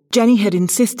 Jenny had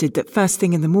insisted that first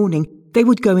thing in the morning they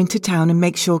would go into town and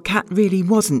make sure Kat really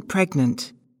wasn't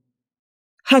pregnant.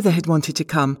 Heather had wanted to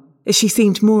come, as she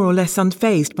seemed more or less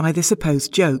unfazed by the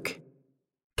supposed joke.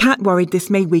 Kat worried this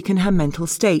may weaken her mental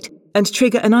state and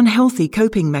trigger an unhealthy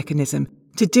coping mechanism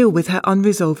to deal with her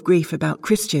unresolved grief about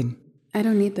Christian. I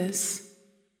don't need this.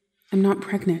 I'm not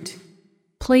pregnant.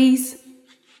 Please,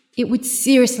 it would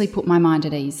seriously put my mind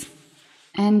at ease.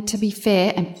 And to be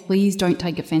fair, and please don't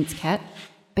take offence, Kat,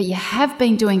 but you have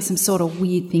been doing some sort of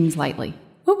weird things lately.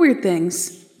 What weird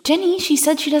things? Jenny, she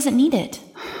said she doesn't need it.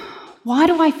 Why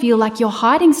do I feel like you're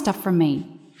hiding stuff from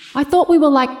me? I thought we were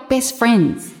like best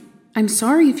friends. I'm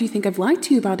sorry if you think I've lied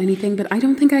to you about anything, but I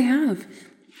don't think I have.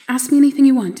 Ask me anything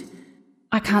you want.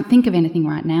 I can't think of anything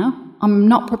right now. I'm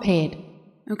not prepared.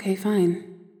 Okay, fine.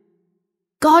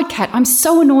 God, Kat, I'm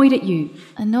so annoyed at you.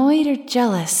 Annoyed or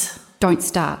jealous? Don't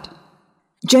start.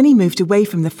 Jenny moved away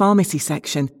from the pharmacy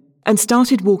section and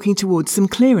started walking towards some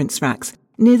clearance racks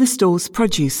near the store's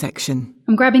produce section.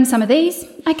 I'm grabbing some of these.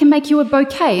 I can make you a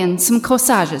bouquet and some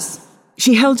corsages.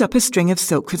 She held up a string of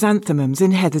silk chrysanthemums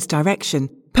in Heather's direction,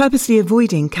 purposely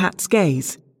avoiding Kat's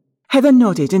gaze. Heather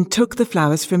nodded and took the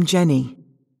flowers from Jenny.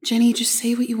 Jenny, just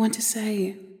say what you want to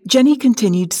say. Jenny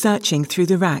continued searching through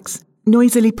the racks,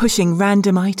 noisily pushing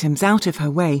random items out of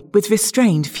her way with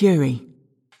restrained fury.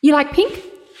 You like pink?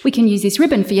 We can use this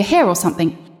ribbon for your hair or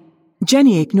something.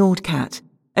 Jenny ignored Kat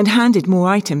and handed more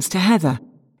items to Heather,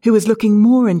 who was looking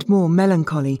more and more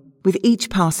melancholy with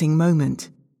each passing moment.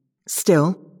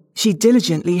 Still, she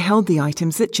diligently held the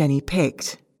items that Jenny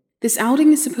picked. This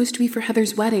outing is supposed to be for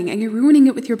Heather's wedding, and you're ruining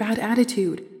it with your bad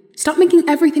attitude. Stop making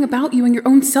everything about you and your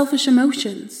own selfish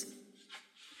emotions.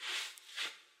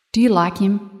 Do you like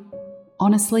him?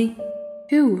 Honestly?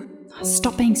 Who?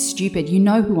 Stop being stupid. You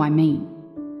know who I mean.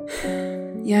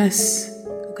 Yes,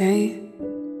 okay.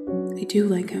 I do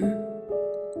like him.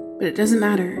 But it doesn't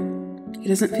matter. He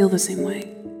doesn't feel the same way.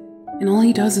 And all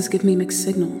he does is give me mixed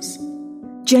signals.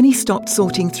 Jenny stopped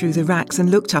sorting through the racks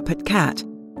and looked up at Kat,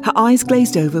 her eyes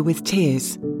glazed over with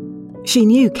tears. She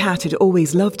knew Kat had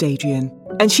always loved Adrian,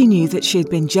 and she knew that she had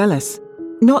been jealous,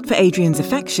 not for Adrian's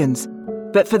affections,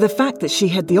 but for the fact that she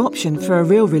had the option for a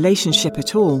real relationship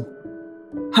at all.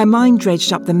 Her mind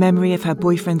dredged up the memory of her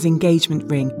boyfriend's engagement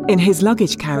ring in his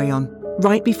luggage carry-on,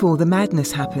 right before the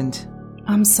madness happened.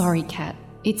 I'm sorry, Kat.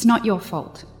 It's not your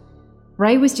fault.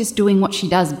 Ray was just doing what she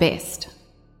does best.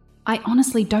 I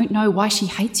honestly don't know why she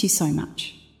hates you so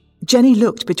much. Jenny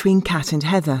looked between Kat and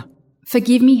Heather.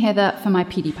 Forgive me, Heather, for my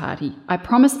pity party. I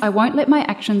promise I won't let my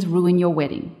actions ruin your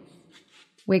wedding.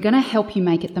 We're going to help you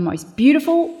make it the most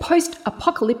beautiful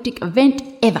post-apocalyptic event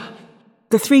ever.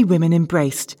 The three women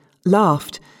embraced,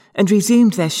 laughed, and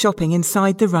resumed their shopping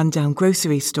inside the rundown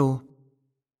grocery store.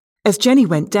 As Jenny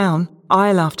went down,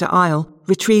 aisle after aisle,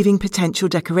 retrieving potential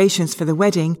decorations for the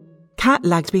wedding, Kat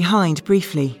lagged behind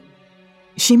briefly.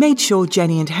 She made sure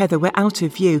Jenny and Heather were out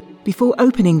of view before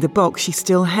opening the box she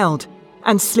still held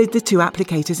and slid the two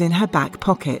applicators in her back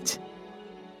pocket.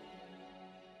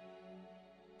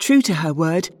 True to her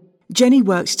word, Jenny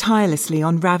worked tirelessly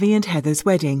on Ravi and Heather's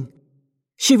wedding.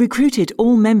 She recruited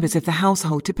all members of the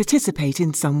household to participate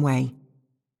in some way.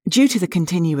 Due to the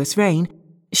continuous rain,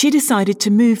 she decided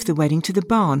to move the wedding to the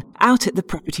barn out at the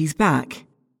property's back.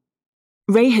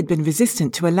 Ray had been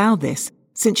resistant to allow this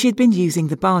since she had been using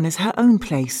the barn as her own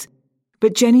place,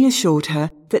 but Jenny assured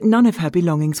her that none of her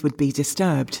belongings would be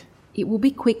disturbed. It will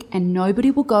be quick and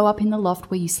nobody will go up in the loft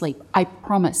where you sleep. I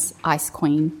promise, Ice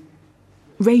Queen.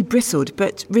 Ray bristled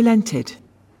but relented.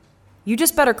 You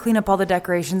just better clean up all the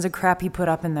decorations and crap he put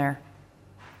up in there.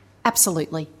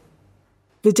 Absolutely.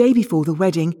 The day before the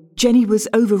wedding, Jenny was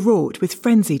overwrought with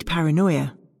frenzied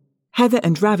paranoia. Heather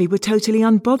and Ravi were totally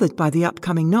unbothered by the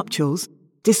upcoming nuptials,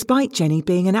 despite Jenny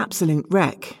being an absolute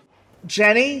wreck.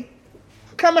 Jenny,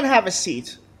 come and have a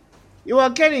seat. You are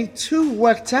getting too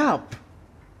worked up.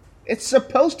 It's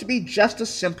supposed to be just a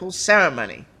simple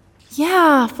ceremony.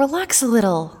 Yeah, relax a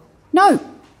little. No,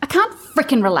 I can't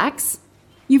frickin' relax.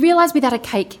 You realise without a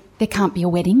cake, there can't be a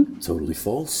wedding? Totally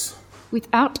false.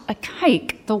 Without a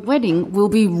cake, the wedding will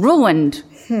be ruined.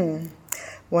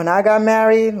 When I got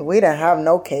married, we didn't have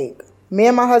no cake. Me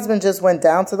and my husband just went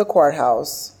down to the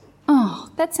courthouse. Oh,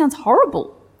 that sounds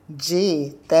horrible.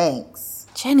 Gee, thanks.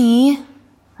 Jenny,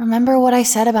 remember what I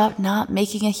said about not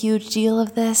making a huge deal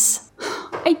of this?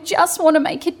 I just want to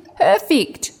make it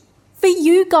perfect. For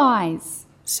you guys.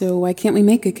 So why can't we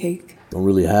make a cake? Don't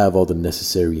really have all the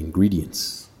necessary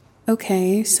ingredients.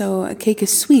 Okay, so a cake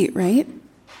is sweet, right?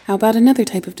 How about another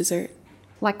type of dessert?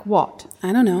 Like what?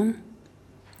 I don't know.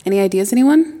 Any ideas,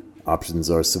 anyone? Options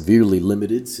are severely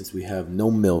limited since we have no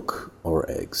milk or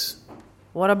eggs.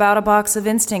 What about a box of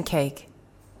instant cake?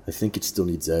 I think it still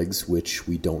needs eggs, which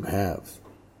we don't have.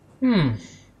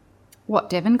 What,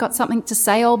 Devon, got something to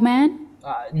say, old man?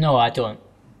 No, I don't.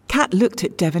 Kat looked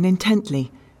at Devon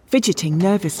intently, fidgeting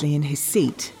nervously in his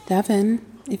seat. Devon,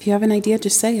 if you have an idea,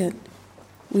 just say it.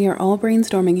 We are all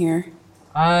brainstorming here.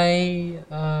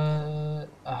 No,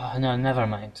 never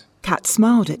mind. Kat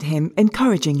smiled at him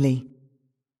encouragingly.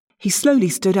 He slowly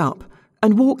stood up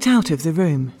and walked out of the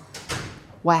room.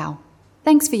 Wow.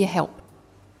 Thanks for your help.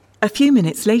 A few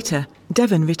minutes later,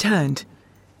 Devon returned.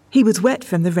 He was wet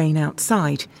from the rain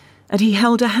outside, and he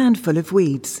held a handful of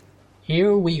weeds.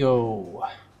 Here we go.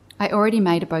 I already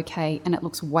made a bouquet, and it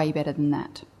looks way better than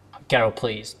that. Girl,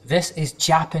 please. This is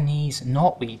Japanese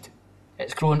knotweed.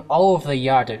 It's grown all over the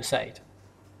yard outside.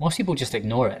 Most people just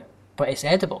ignore it, but it's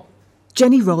edible.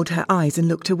 Jenny rolled her eyes and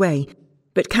looked away,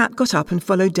 but Kat got up and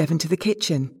followed Devon to the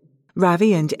kitchen.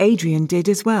 Ravi and Adrian did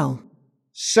as well.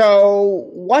 So,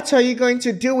 what are you going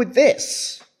to do with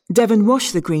this? Devon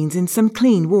washed the greens in some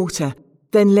clean water,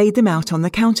 then laid them out on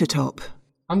the countertop.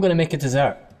 I'm going to make a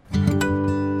dessert.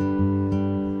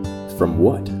 From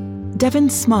what? Devon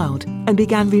smiled and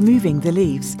began removing the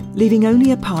leaves, leaving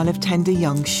only a pile of tender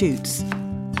young shoots.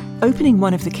 Opening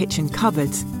one of the kitchen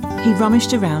cupboards, he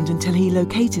rummaged around until he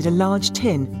located a large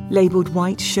tin labelled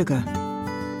white sugar.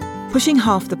 Pushing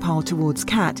half the pile towards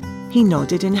Kat, he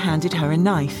nodded and handed her a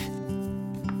knife.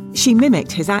 She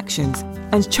mimicked his actions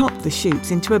and chopped the shoots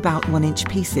into about 1-inch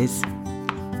pieces.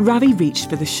 Ravi reached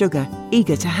for the sugar,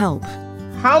 eager to help.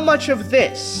 How much of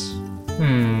this?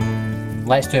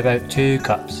 Let's do about 2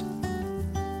 cups.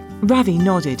 Ravi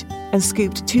nodded and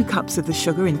scooped 2 cups of the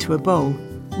sugar into a bowl,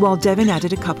 while Devon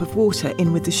added a cup of water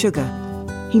in with the sugar.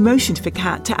 He motioned for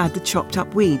Kat to add the chopped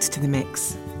up weeds to the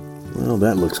mix. Well,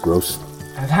 that looks gross.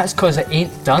 And that's 'cause it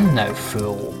ain't done now,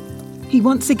 fool. He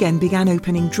once again began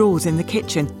opening drawers in the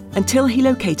kitchen until he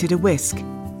located a whisk.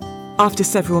 After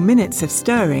several minutes of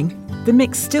stirring, the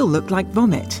mix still looked like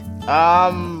vomit.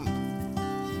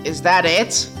 Is that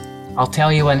it? I'll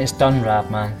tell you when it's done,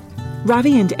 Ravman.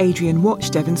 Ravi and Adrian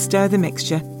watched Devon stir the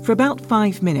mixture for about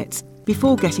 5 minutes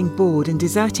before getting bored and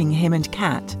deserting him and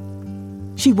Kat.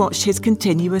 She watched his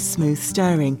continuous smooth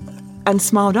stirring and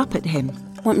smiled up at him.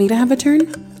 Want me to have a turn?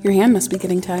 Your hand must be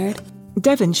getting tired.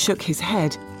 Devon shook his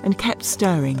head and kept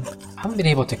stirring. I haven't been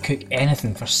able to cook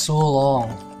anything for so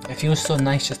long. It feels so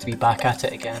nice just to be back at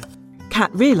it again. Kat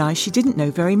realised she didn't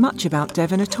know very much about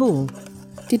Devon at all.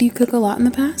 Did you cook a lot in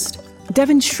the past?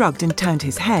 Devon shrugged and turned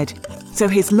his head, so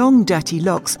his long dirty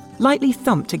locks lightly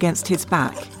thumped against his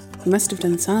back. You must have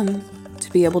done some,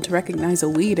 to be able to recognise a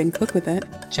weed and cook with it.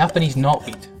 Japanese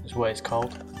knotweed is what it's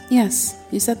called. Yes,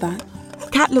 you said that.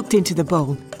 Kat looked into the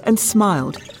bowl and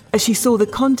smiled as she saw the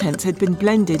contents had been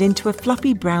blended into a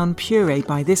fluffy brown puree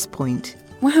by this point.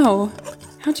 Wow,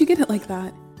 how'd you get it like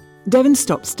that? Devon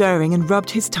stopped stirring and rubbed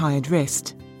his tired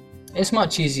wrist. It's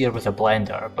much easier with a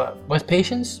blender, but with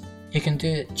patience, you can do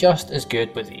it just as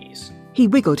good with these. He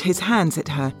wiggled his hands at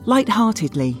her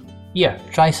light-heartedly. Here,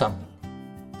 try some.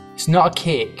 It's not a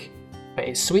cake, but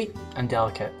it's sweet and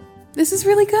delicate. This is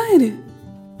really good.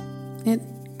 It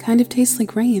kind of tastes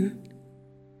like rain.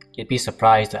 You'd be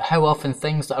surprised at how often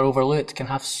things that are overlooked can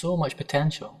have so much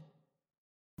potential.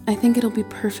 I think it'll be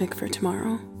perfect for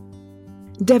tomorrow.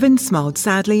 Devon smiled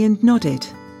sadly and nodded.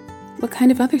 What kind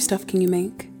of other stuff can you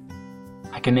make?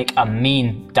 I can make a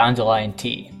mean dandelion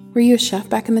tea. Were you a chef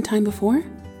back in the time before?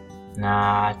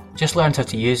 Nah, just learned how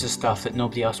to use the stuff that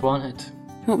nobody else wanted.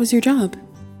 What was your job?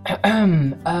 A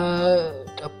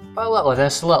little of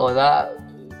this, a little of that.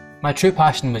 My true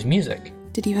passion was music.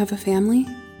 Did you have a family?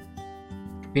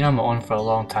 Been on my own for a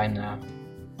long time now.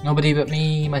 Nobody but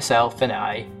me, myself, and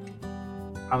I.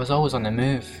 I was always on the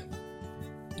move.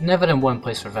 Never in one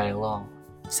place for very long.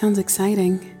 Sounds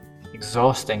exciting.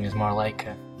 Exhausting is more like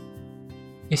it.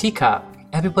 You see, Kat,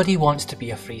 everybody wants to be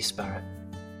a free spirit.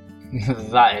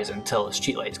 That is until the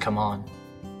streetlights come on.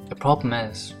 The problem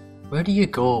is, where do you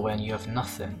go when you have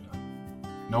nothing?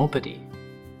 Nobody.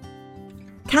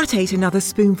 Kat ate another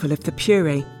spoonful of the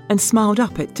puree and smiled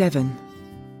up at Devon.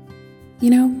 You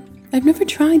know, I've never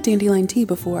tried dandelion tea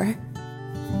before.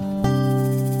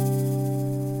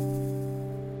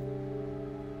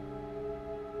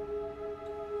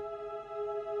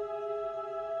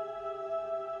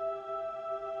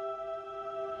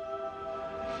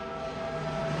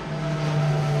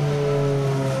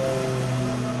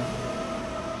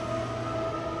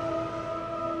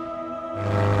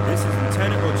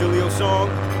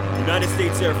 United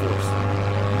States Air Force.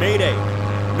 Mayday!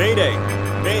 Mayday!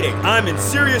 Mayday! I'm in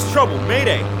serious trouble!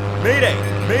 Mayday! Mayday!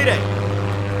 Mayday!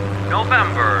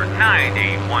 November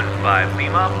 9815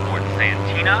 Lima, Port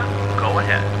Santina. Go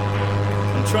ahead.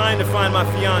 I'm trying to find my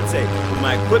fiancée, but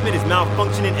my equipment is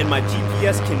malfunctioning and my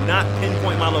GPS cannot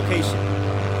pinpoint my location.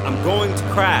 I'm going to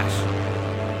crash.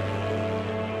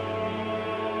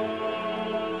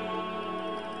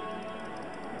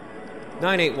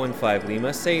 (9815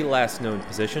 Lima, say last known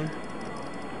position.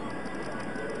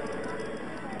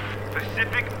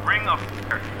 Pacific Ring of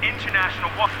International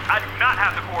Water. I do not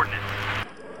have the coordinates.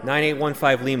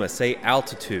 9815 Lima, say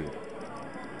altitude.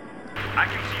 I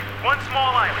can see one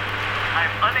small island. I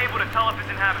am unable to tell if it's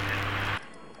inhabited.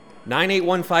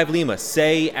 9815 Lima,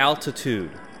 say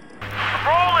altitude. I'm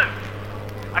rolling!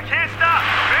 I can't stop!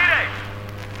 Mayday!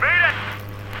 Mayday!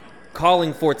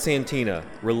 Calling Fort Santina.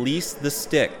 Release the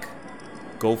stick.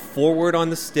 Go forward on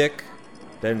the stick,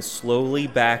 then slowly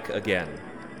back again.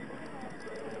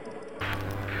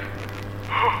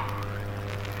 I'm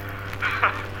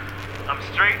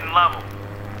straight and level,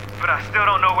 but I still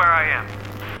don't know where I am.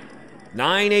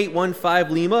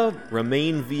 9815 Lima,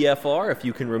 remain VFR if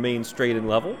you can remain straight and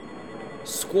level.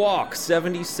 Squawk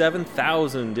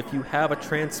 77,000 if you have a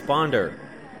transponder.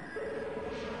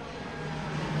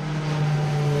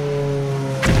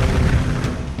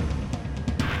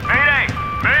 Mayday!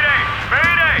 Mayday!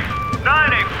 Mayday!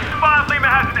 9815 Lima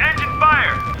has an engine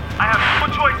fire. I have no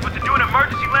choice but to do an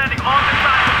emergency landing on this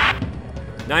island.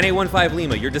 9815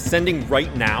 Lima, you're descending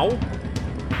right now?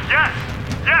 Yes!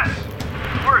 Yes!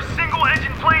 We're a single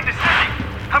engine plane descending.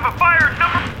 Have a fire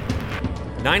number.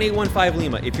 9815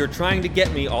 Lima, if you're trying to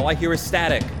get me, all I hear is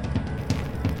static.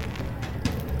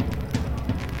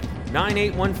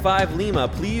 9815 Lima,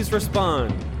 please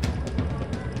respond.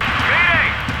 Mayday!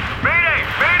 Mayday!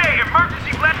 Mayday!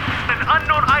 Emergency landing on an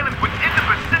unknown island within the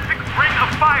Pacific Ring of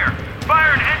Fire.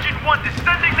 Fire in engine 1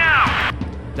 descending now.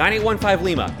 9815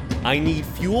 Lima, I need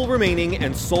fuel remaining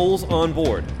and souls on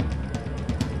board.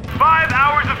 5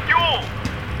 hours of fuel.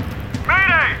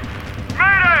 Mayday!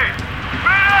 Mayday!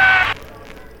 Mayday!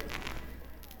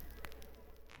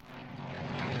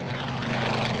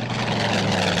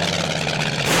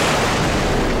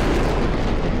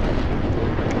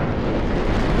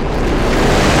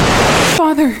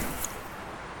 Father!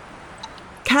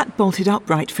 Kat bolted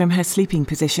upright from her sleeping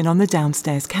position on the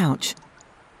downstairs couch.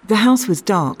 The house was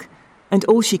dark, and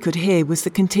all she could hear was the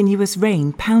continuous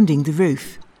rain pounding the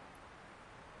roof.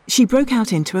 She broke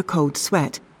out into a cold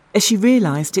sweat as she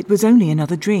realised it was only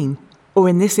another dream, or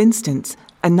in this instance,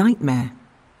 a nightmare.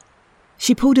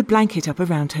 She pulled a blanket up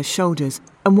around her shoulders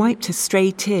and wiped a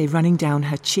stray tear running down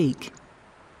her cheek.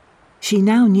 She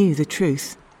now knew the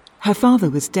truth. Her father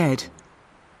was dead.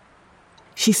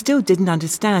 She still didn't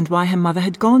understand why her mother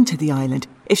had gone to the island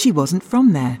if she wasn't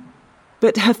from there.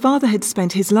 But her father had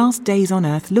spent his last days on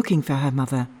Earth looking for her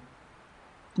mother.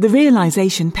 The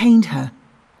realisation pained her,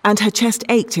 and her chest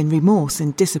ached in remorse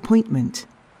and disappointment.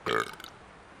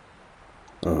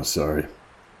 Oh, sorry.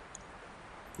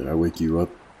 Did I wake you up?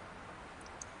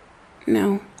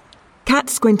 No.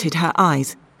 Kat squinted her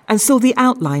eyes and saw the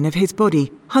outline of his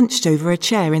body hunched over a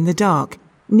chair in the dark,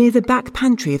 near the back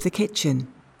pantry of the kitchen.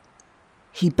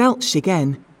 He belched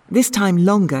again, this time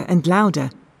longer and louder,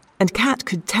 and Kat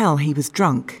could tell he was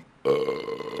drunk.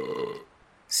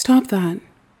 Stop that.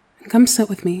 Come sit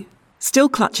with me. Still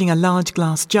clutching a large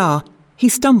glass jar, he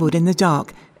stumbled in the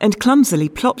dark and clumsily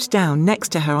plopped down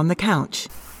next to her on the couch.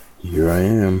 Here I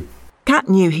am. Kat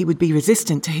knew he would be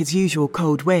resistant to his usual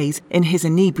cold ways in his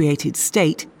inebriated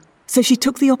state, so she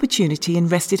took the opportunity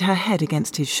and rested her head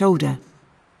against his shoulder.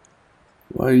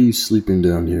 Why are you sleeping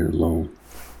down here alone?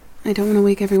 I don't want to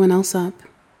wake everyone else up.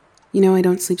 You know I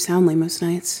don't sleep soundly most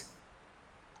nights.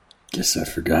 Guess I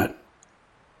forgot.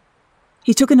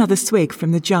 He took another swig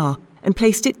from the jar and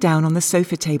placed it down on the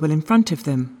sofa table in front of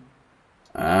them.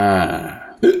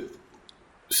 Ah.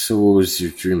 So what was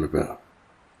your dream about?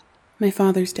 My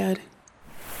father's dead.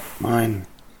 Mine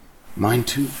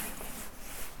too.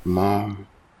 Mom,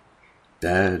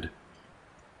 Dad,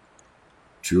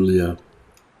 Julia,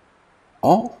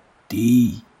 all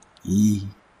D-E-A-D.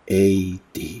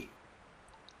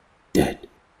 Dead.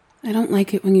 I don't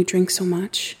like it when you drink so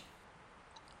much.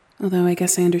 Although I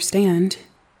guess I understand.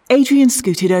 Adrian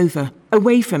scooted over,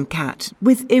 away from Kat,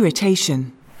 with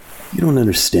irritation. You don't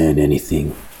understand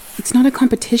anything. It's not a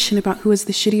competition about who has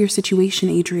the shittier situation,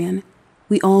 Adrian.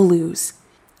 We all lose.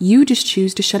 You just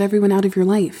choose to shut everyone out of your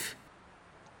life.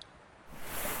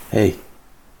 Hey,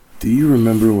 do you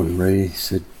remember when Ray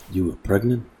said you were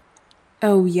pregnant?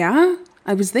 Oh, yeah?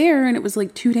 I was there, and it was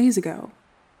like 2 days ago.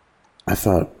 I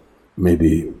thought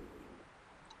maybe...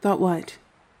 Thought what?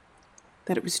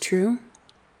 That it was true?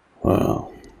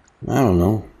 Well, I don't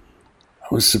know. I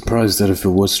was surprised that if it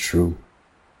was true,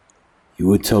 you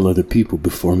would tell other people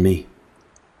before me.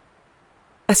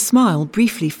 A smile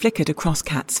briefly flickered across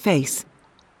Kat's face,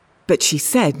 but she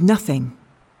said nothing.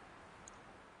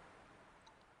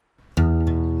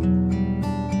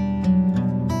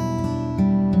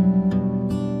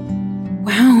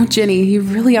 Wow, Jenny,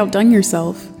 you've really outdone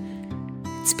yourself.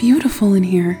 It's beautiful in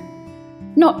here.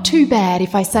 Not too bad,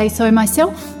 if I say so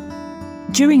myself.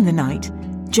 During the night,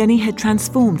 Jenny had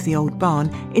transformed the old barn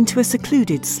into a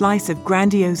secluded slice of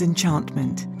grandiose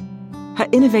enchantment. Her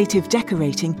innovative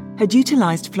decorating had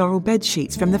utilised floral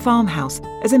bedsheets from the farmhouse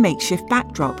as a makeshift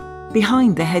backdrop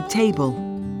behind the head table.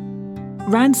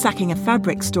 Ransacking a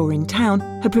fabric store in town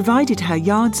had provided her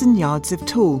yards and yards of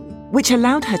tulle, which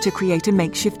allowed her to create a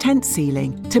makeshift tent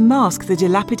ceiling to mask the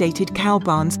dilapidated cow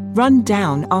barn's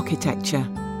run-down architecture.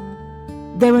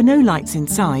 There were no lights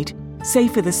inside,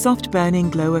 save for the soft burning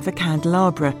glow of a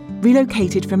candelabra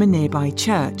relocated from a nearby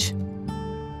church.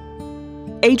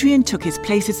 Adrian took his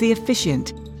place as the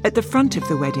officiant at the front of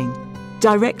the wedding,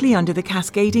 directly under the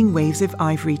cascading waves of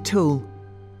ivory tulle.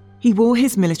 He wore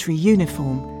his military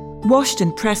uniform, washed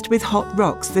and pressed with hot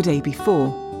rocks the day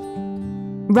before.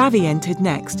 Ravi entered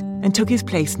next and took his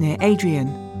place near Adrian.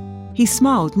 He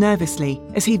smiled nervously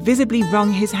as he visibly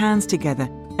wrung his hands together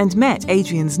and met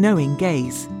Adrian's knowing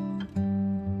gaze.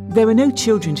 There were no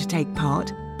children to take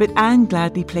part, but Anne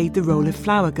gladly played the role of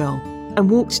flower girl and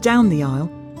walked down the aisle,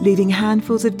 leaving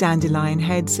handfuls of dandelion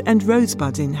heads and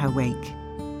rosebuds in her wake.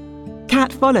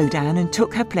 Kat followed Anne and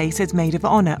took her place as maid of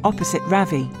honour opposite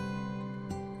Ravi.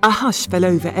 A hush fell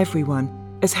over everyone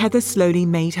as Heather slowly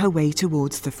made her way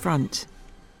towards the front.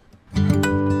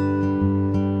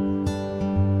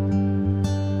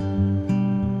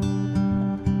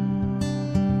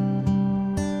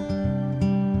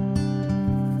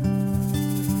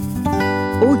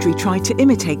 Audrey tried to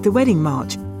imitate the wedding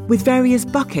march with various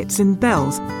buckets and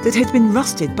bells that had been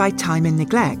rusted by time and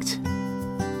neglect.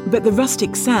 But the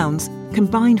rustic sounds,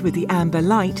 combined with the amber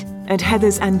light and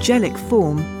Heather's angelic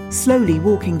form slowly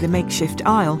walking the makeshift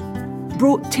aisle,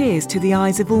 brought tears to the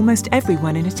eyes of almost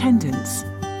everyone in attendance.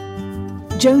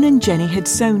 Joan and Jenny had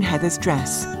sewn Heather's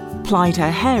dress, plied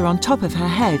her hair on top of her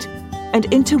head, and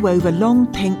interwove a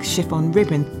long pink chiffon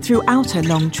ribbon throughout her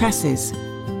long tresses.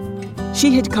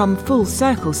 She had come full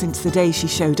circle since the day she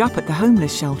showed up at the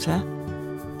homeless shelter.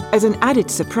 As an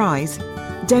added surprise,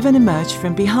 Devon emerged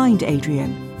from behind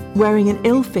Adrian, wearing an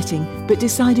ill-fitting but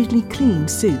decidedly clean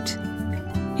suit.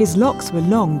 His locks were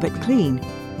long but clean,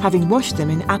 having washed them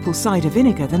in apple cider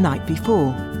vinegar the night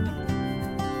before.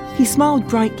 He smiled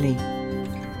brightly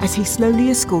as he slowly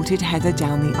escorted Heather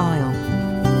down the aisle.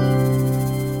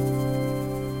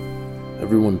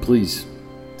 Everyone, please,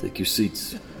 take your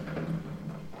seats.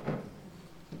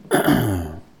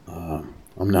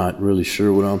 I'm not really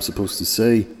sure what I'm supposed to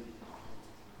say.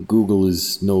 Google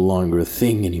is no longer a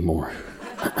thing anymore.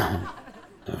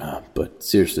 But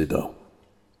seriously though,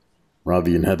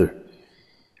 Ravi and Heather,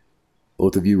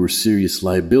 both of you were serious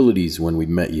liabilities when we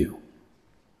met you.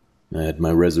 I had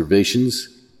my reservations,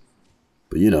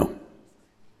 but you know,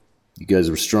 you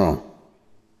guys were strong,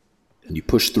 and you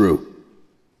pushed through.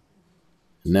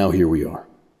 And now here we are.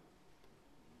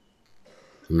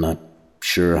 I'm not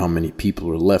sure how many people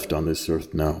are left on this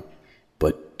earth now,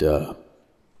 but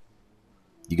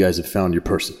you guys have found your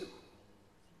person,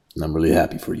 and I'm really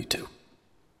happy for you too.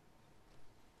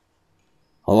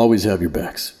 I'll always have your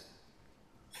backs.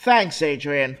 Thanks,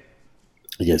 Adrian.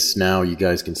 I guess now you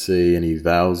guys can say any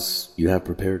vows you have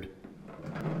prepared.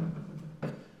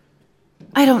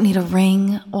 I don't need a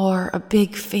ring or a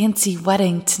big fancy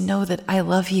wedding to know that I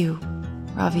love you,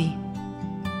 Ravi.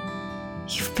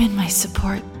 You've been my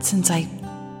support since I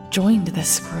joined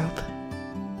this group.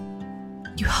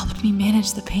 You helped me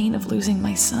manage the pain of losing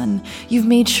my son. You've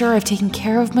made sure I've taken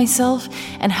care of myself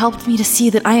and helped me to see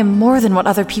that I am more than what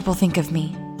other people think of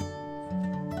me.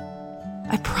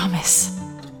 I promise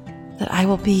that I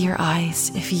will be your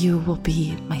eyes if you will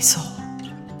be my soul.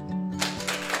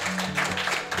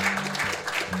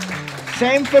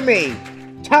 Same for me.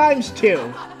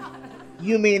 ×2.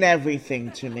 You mean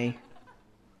everything to me.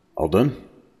 All done?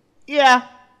 Yeah.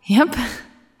 Yep.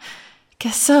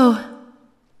 Guess so.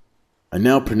 I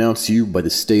now pronounce you by the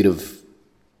state of...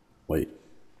 Wait.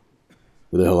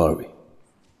 Where the hell are we?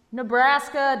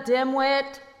 Nebraska,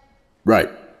 dimwit. Right.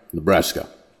 Nebraska.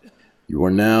 You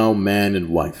are now man and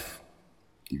wife.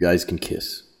 You guys can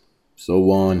kiss.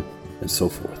 So on and so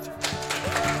forth.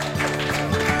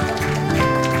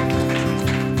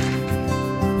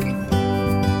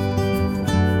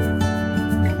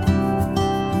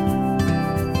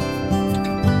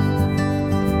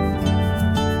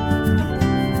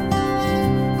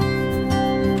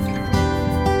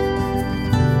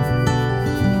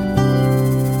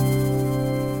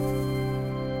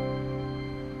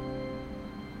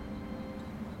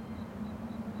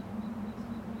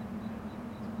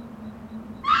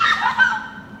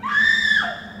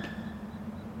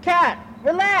 Cat,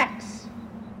 relax!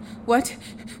 What?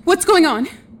 What's going on?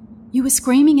 You were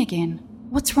screaming again.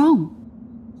 What's wrong?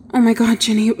 Oh my god,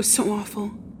 Jenny, it was so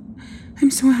awful. I'm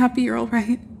so happy you're all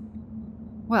right.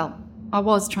 Well, I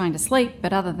was trying to sleep,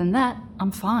 but other than that,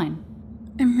 I'm fine.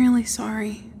 I'm really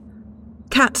sorry.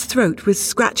 Kat's throat was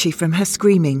scratchy from her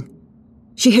screaming.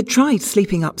 She had tried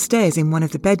sleeping upstairs in one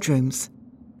of the bedrooms.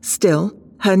 Still,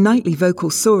 her nightly vocal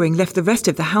soaring left the rest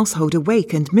of the household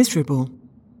awake and miserable.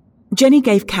 Jenny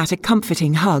gave Kat a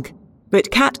comforting hug,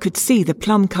 but Kat could see the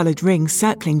plum-coloured ring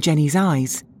circling Jenny's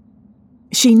eyes.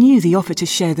 She knew the offer to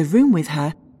share the room with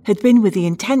her had been with the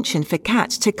intention for Kat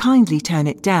to kindly turn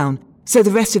it down, so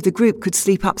the rest of the group could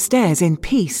sleep upstairs in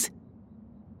peace.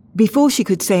 Before she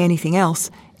could say anything else,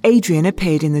 Adrian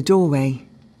appeared in the doorway.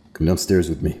 Come downstairs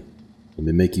with me. Let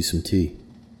me make you some tea.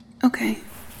 Okay.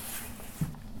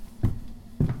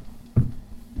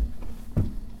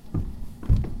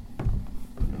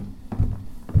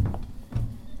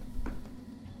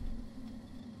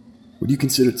 Would you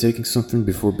consider taking something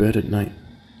before bed at night?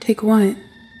 Take what?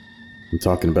 I'm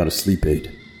talking about a sleep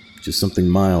aid. Just something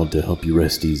mild to help you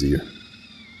rest easier.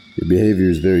 Your behavior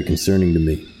is very concerning to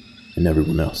me and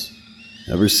everyone else.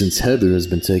 Ever since Heather has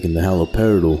been taking the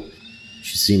haloperidol,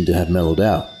 she seemed to have mellowed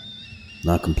out.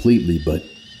 Not completely, but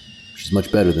she's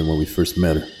much better than when we first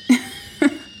met her.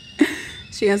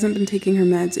 She hasn't been taking her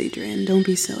meds, Adrian. Don't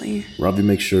be silly. Robbie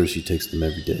makes sure she takes them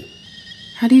every day.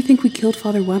 How do you think we killed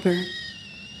Father Weber?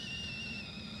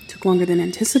 Took longer than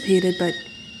anticipated, but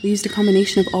we used a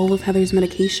combination of all of Heather's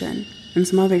medication and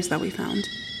some others that we found.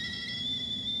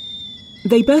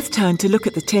 They both turned to look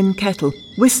at the tin kettle,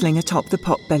 whistling atop the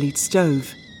pot-bellied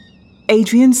stove.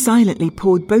 Adrian silently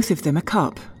poured both of them a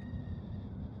cup.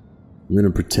 I'm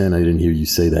gonna pretend I didn't hear you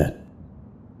say that.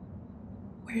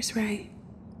 Where's Ray?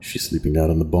 She's sleeping out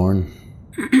in the barn.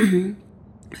 The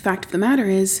fact of the matter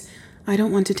is, I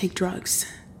don't want to take drugs.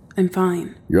 I'm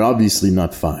fine. You're obviously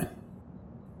not fine.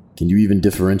 Can you even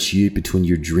differentiate between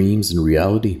your dreams and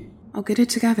reality? I'll get it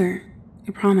together.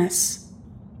 I promise.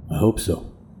 I hope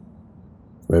so.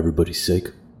 For everybody's sake.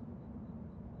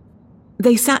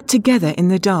 They sat together in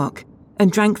the dark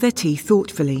and drank their tea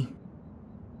thoughtfully.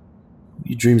 What are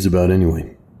your dreams about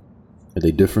anyway? Are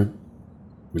they different?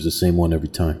 Or is the same one every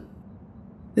time?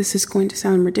 This is going to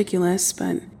sound ridiculous,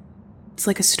 but it's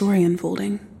like a story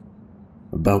unfolding.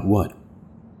 About what?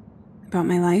 About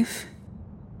my life.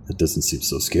 That doesn't seem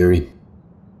so scary.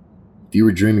 If you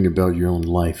were dreaming about your own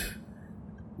life,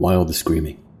 why all the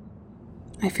screaming?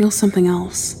 I feel something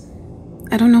else.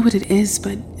 I don't know what it is,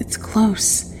 but it's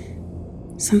close.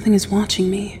 Something is watching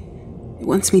me. It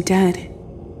wants me dead.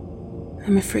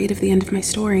 I'm afraid of the end of my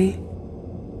story.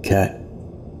 Kat,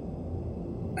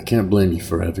 I can't blame you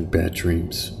for having bad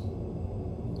dreams.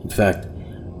 In fact,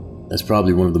 that's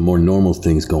probably one of the more normal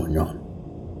things going on.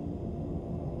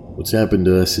 What's happened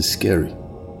to us is scary.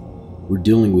 We're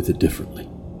dealing with it differently.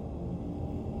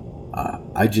 I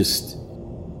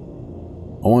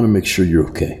want to make sure you're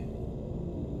okay.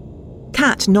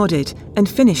 Kat nodded and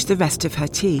finished the rest of her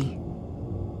tea.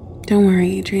 Don't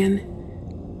worry, Adrian.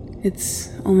 It's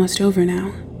almost over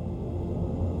now.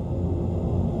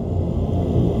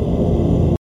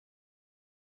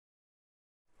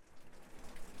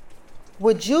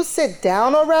 Would you sit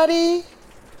down already?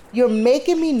 You're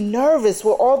making me nervous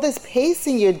with all this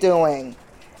pacing you're doing.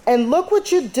 And look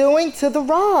what you're doing to the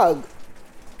rug.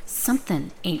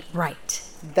 Something ain't right.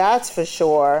 That's for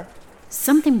sure.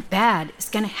 Something bad is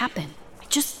gonna happen. I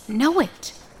just know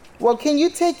it. Well, can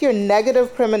you take your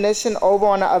negative premonition over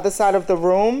on the other side of the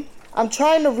room? I'm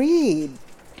trying to read.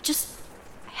 I just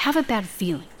have a bad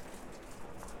feeling.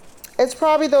 It's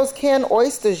probably those canned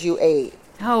oysters you ate.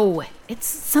 No, it's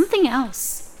something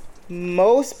else.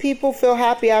 Most people feel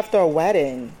happy after a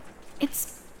wedding.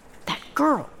 It's that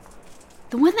girl.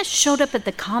 The one that showed up at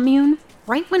the commune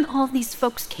right when all these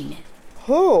folks came in.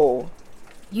 Who?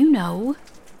 You know,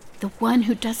 the one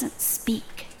who doesn't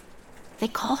speak. They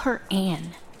call her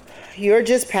Anne. You're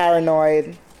just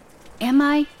paranoid. Am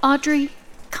I, Audrey?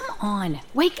 Come on,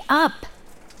 wake up.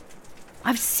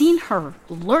 I've seen her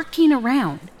lurking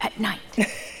around at night.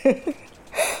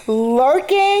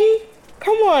 Lurking?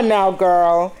 Come on now,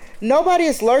 girl. Nobody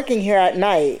is lurking here at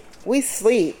night. We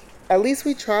sleep. At least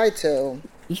we try to.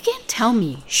 You can't tell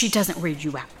me she doesn't weird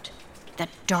you out. That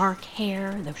dark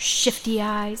hair, those shifty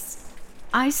eyes.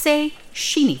 I say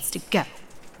she needs to go.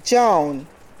 Joan,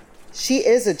 she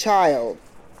is a child.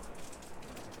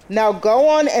 Now go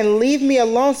on and leave me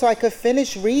alone so I could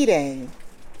finish reading.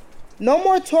 No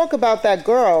more talk about that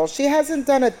girl. She hasn't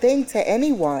done a thing to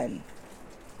anyone.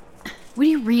 What are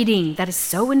you reading that is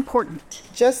so important?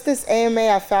 Just this AMA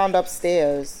I found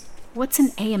upstairs. What's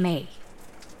an AMA?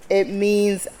 It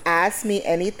means ask me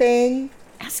anything.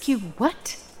 Ask you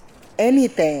what?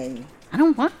 Anything. I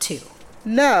don't want to.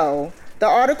 No, the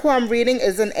article I'm reading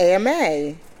is an AMA.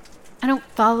 I don't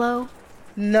follow.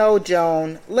 No,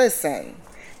 Joan. Listen.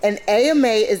 An AMA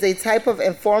is a type of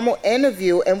informal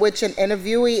interview in which an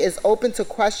interviewee is open to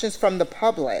questions from the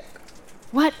public.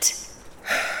 What?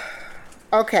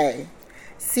 Okay,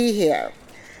 see here.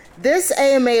 This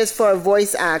AMA is for a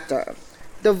voice actor.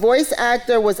 The voice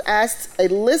actor was asked a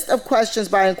list of questions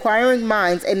by inquiring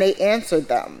minds and they answered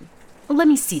them. Well, let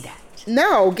me see that.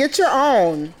 No, get your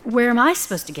own. Where am I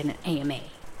supposed to get an AMA?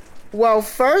 Well,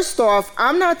 first off,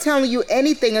 I'm not telling you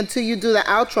anything until you do the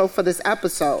outro for this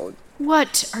episode.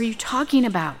 What are you talking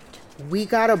about? We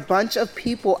got a bunch of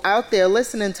people out there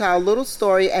listening to our little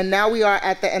story, and now we are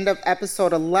at the end of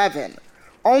episode 11.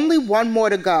 Only one more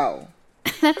to go.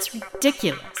 That's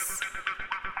ridiculous.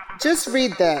 Just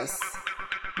read this.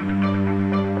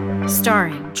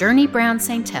 Starring Journey Brown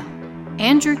Santel,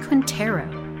 Andrew Quintero,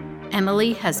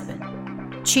 Emily Husband,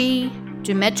 Chi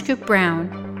Jumechku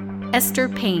Brown, Esther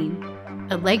Payne,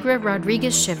 Allegra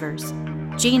Rodriguez Shivers,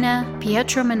 Gina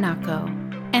Pietro Monaco,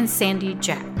 and Sandy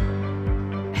Jack.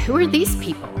 Who are these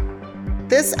people?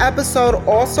 This episode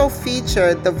also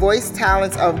featured the voice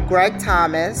talents of Greg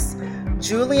Thomas,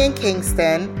 Julian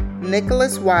Kingston,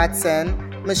 Nicholas Watson,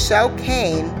 Michelle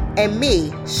Kane, and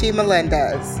me, She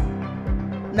Melendez.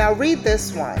 Now read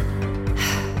this one.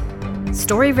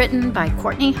 Story written by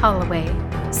Courtney Holloway,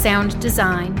 sound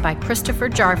designed by Christopher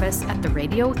Jarvis at the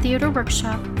Radio Theater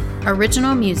Workshop,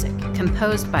 original music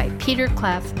composed by Peter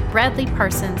Cleff, Bradley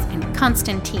Parsons, and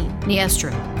Konstantin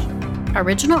Niestrovich.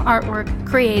 Original artwork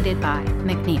created by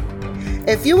McNeil.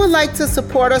 If you would like to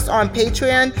support us on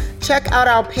Patreon, check out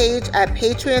our page at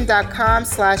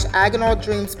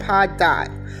patreon.com/agonaldreamspod.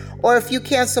 Or if you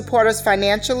can't support us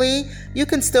financially, you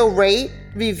can still rate,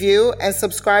 review, and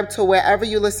subscribe to wherever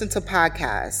you listen to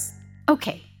podcasts.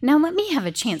 Okay, now let me have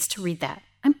a chance to read that.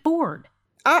 I'm bored.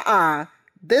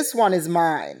 This one is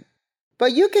mine.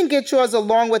 But you can get yours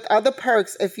along with other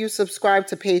perks if you subscribe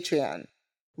to Patreon.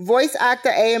 Voice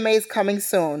actor AMAs coming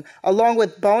soon, along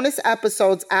with bonus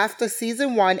episodes after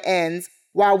season 1 ends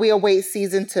while we await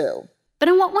season 2. But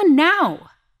I want one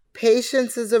now.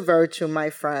 Patience is a virtue,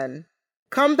 my friend.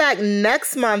 Come back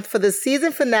next month for the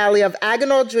season finale of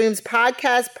Agonal Dreams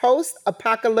podcast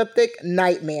Post-Apocalyptic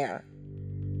Nightmare.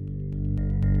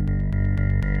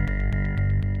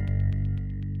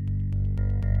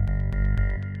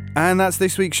 And that's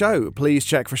this week's show. Please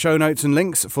check for show notes and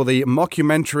links for the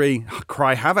mockumentary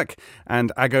Cry Havoc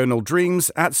and Agonal Dreams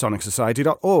at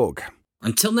sonicsociety.org.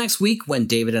 Until next week, when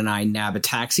David and I nab a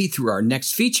taxi through our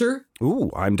next feature.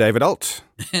 Ooh, I'm David Alt.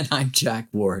 And I'm Jack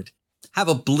Ward. Have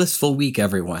a blissful week,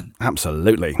 everyone.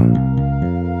 Absolutely.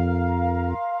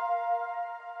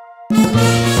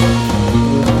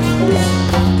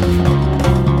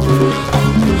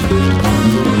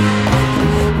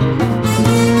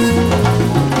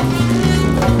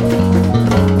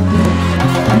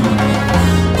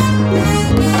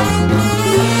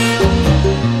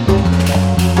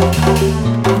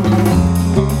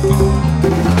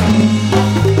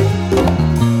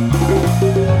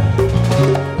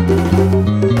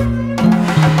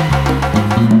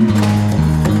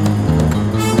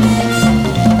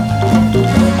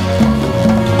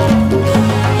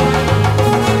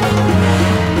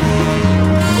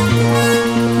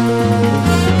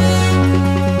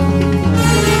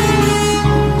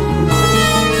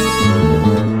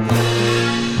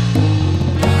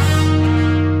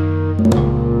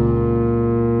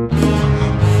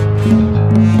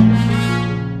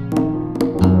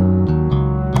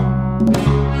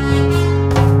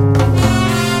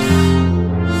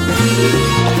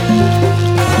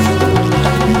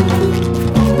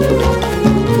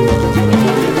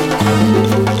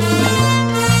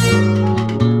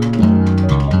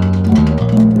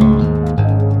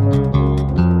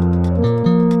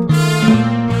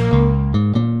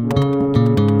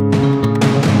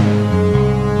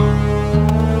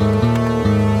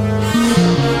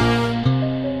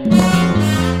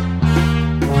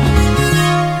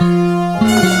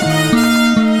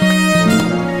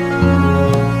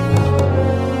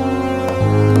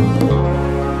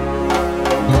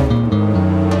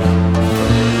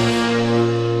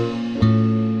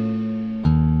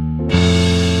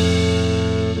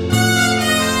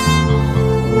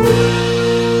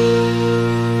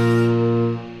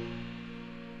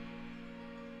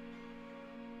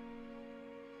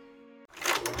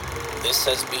 This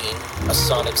has been a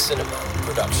Sonic Cinema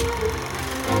production.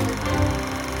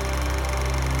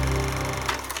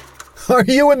 Are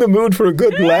you in the mood for a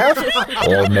good laugh?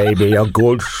 Or maybe a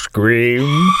good scream?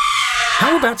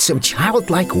 How about some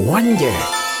childlike wonder?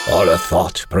 Or a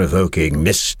thought-provoking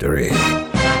mystery?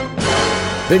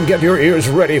 Then get your ears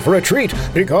ready for a treat,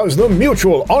 because the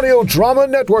Mutual Audio Drama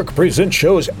Network presents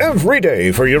shows every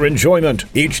day for your enjoyment.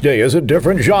 Each day is a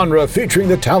different genre featuring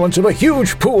the talents of a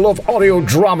huge pool of audio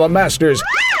drama masters.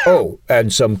 Oh,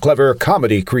 and some clever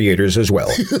comedy creators as well.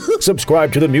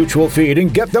 Subscribe to the Mutual feed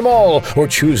and get them all, or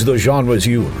choose the genres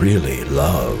you really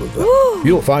love.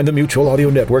 You'll find the Mutual Audio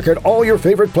Network at all your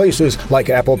favorite places like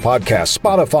Apple Podcasts,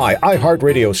 Spotify,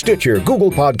 iHeartRadio, Stitcher,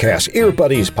 Google Podcasts,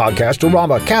 Earbuddies,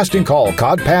 Podcastorama, Casting Call,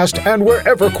 Codcast, and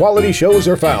wherever quality shows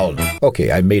are found.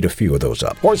 Okay, I made a few of those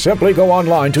up. Or simply go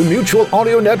online to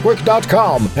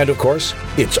mutualaudionetwork.com. And of course,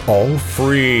 it's all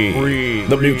free.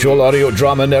 The Mutual Audio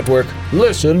Drama Network.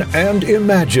 Listen and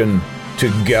imagine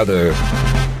together.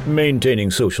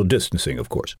 Maintaining social distancing, of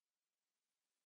course.